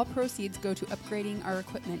 All proceeds go to upgrading our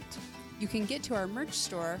equipment. You can get to our merch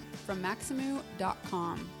store from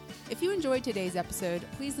maximoo.com. If you enjoyed today's episode,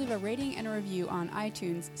 please leave a rating and a review on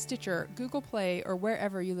iTunes, Stitcher, Google Play, or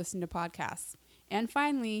wherever you listen to podcasts. And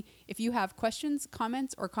finally, if you have questions,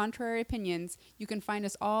 comments, or contrary opinions, you can find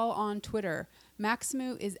us all on Twitter.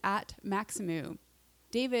 Maximoo is at Maximoo.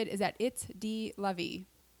 David is at It's D Lovey.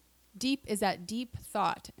 Deep is at Deep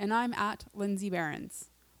Thought, and I'm at Lindsay Behrens.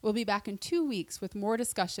 We'll be back in 2 weeks with more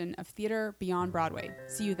discussion of theater beyond Broadway.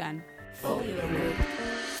 See you then.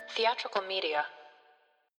 Theatrical media.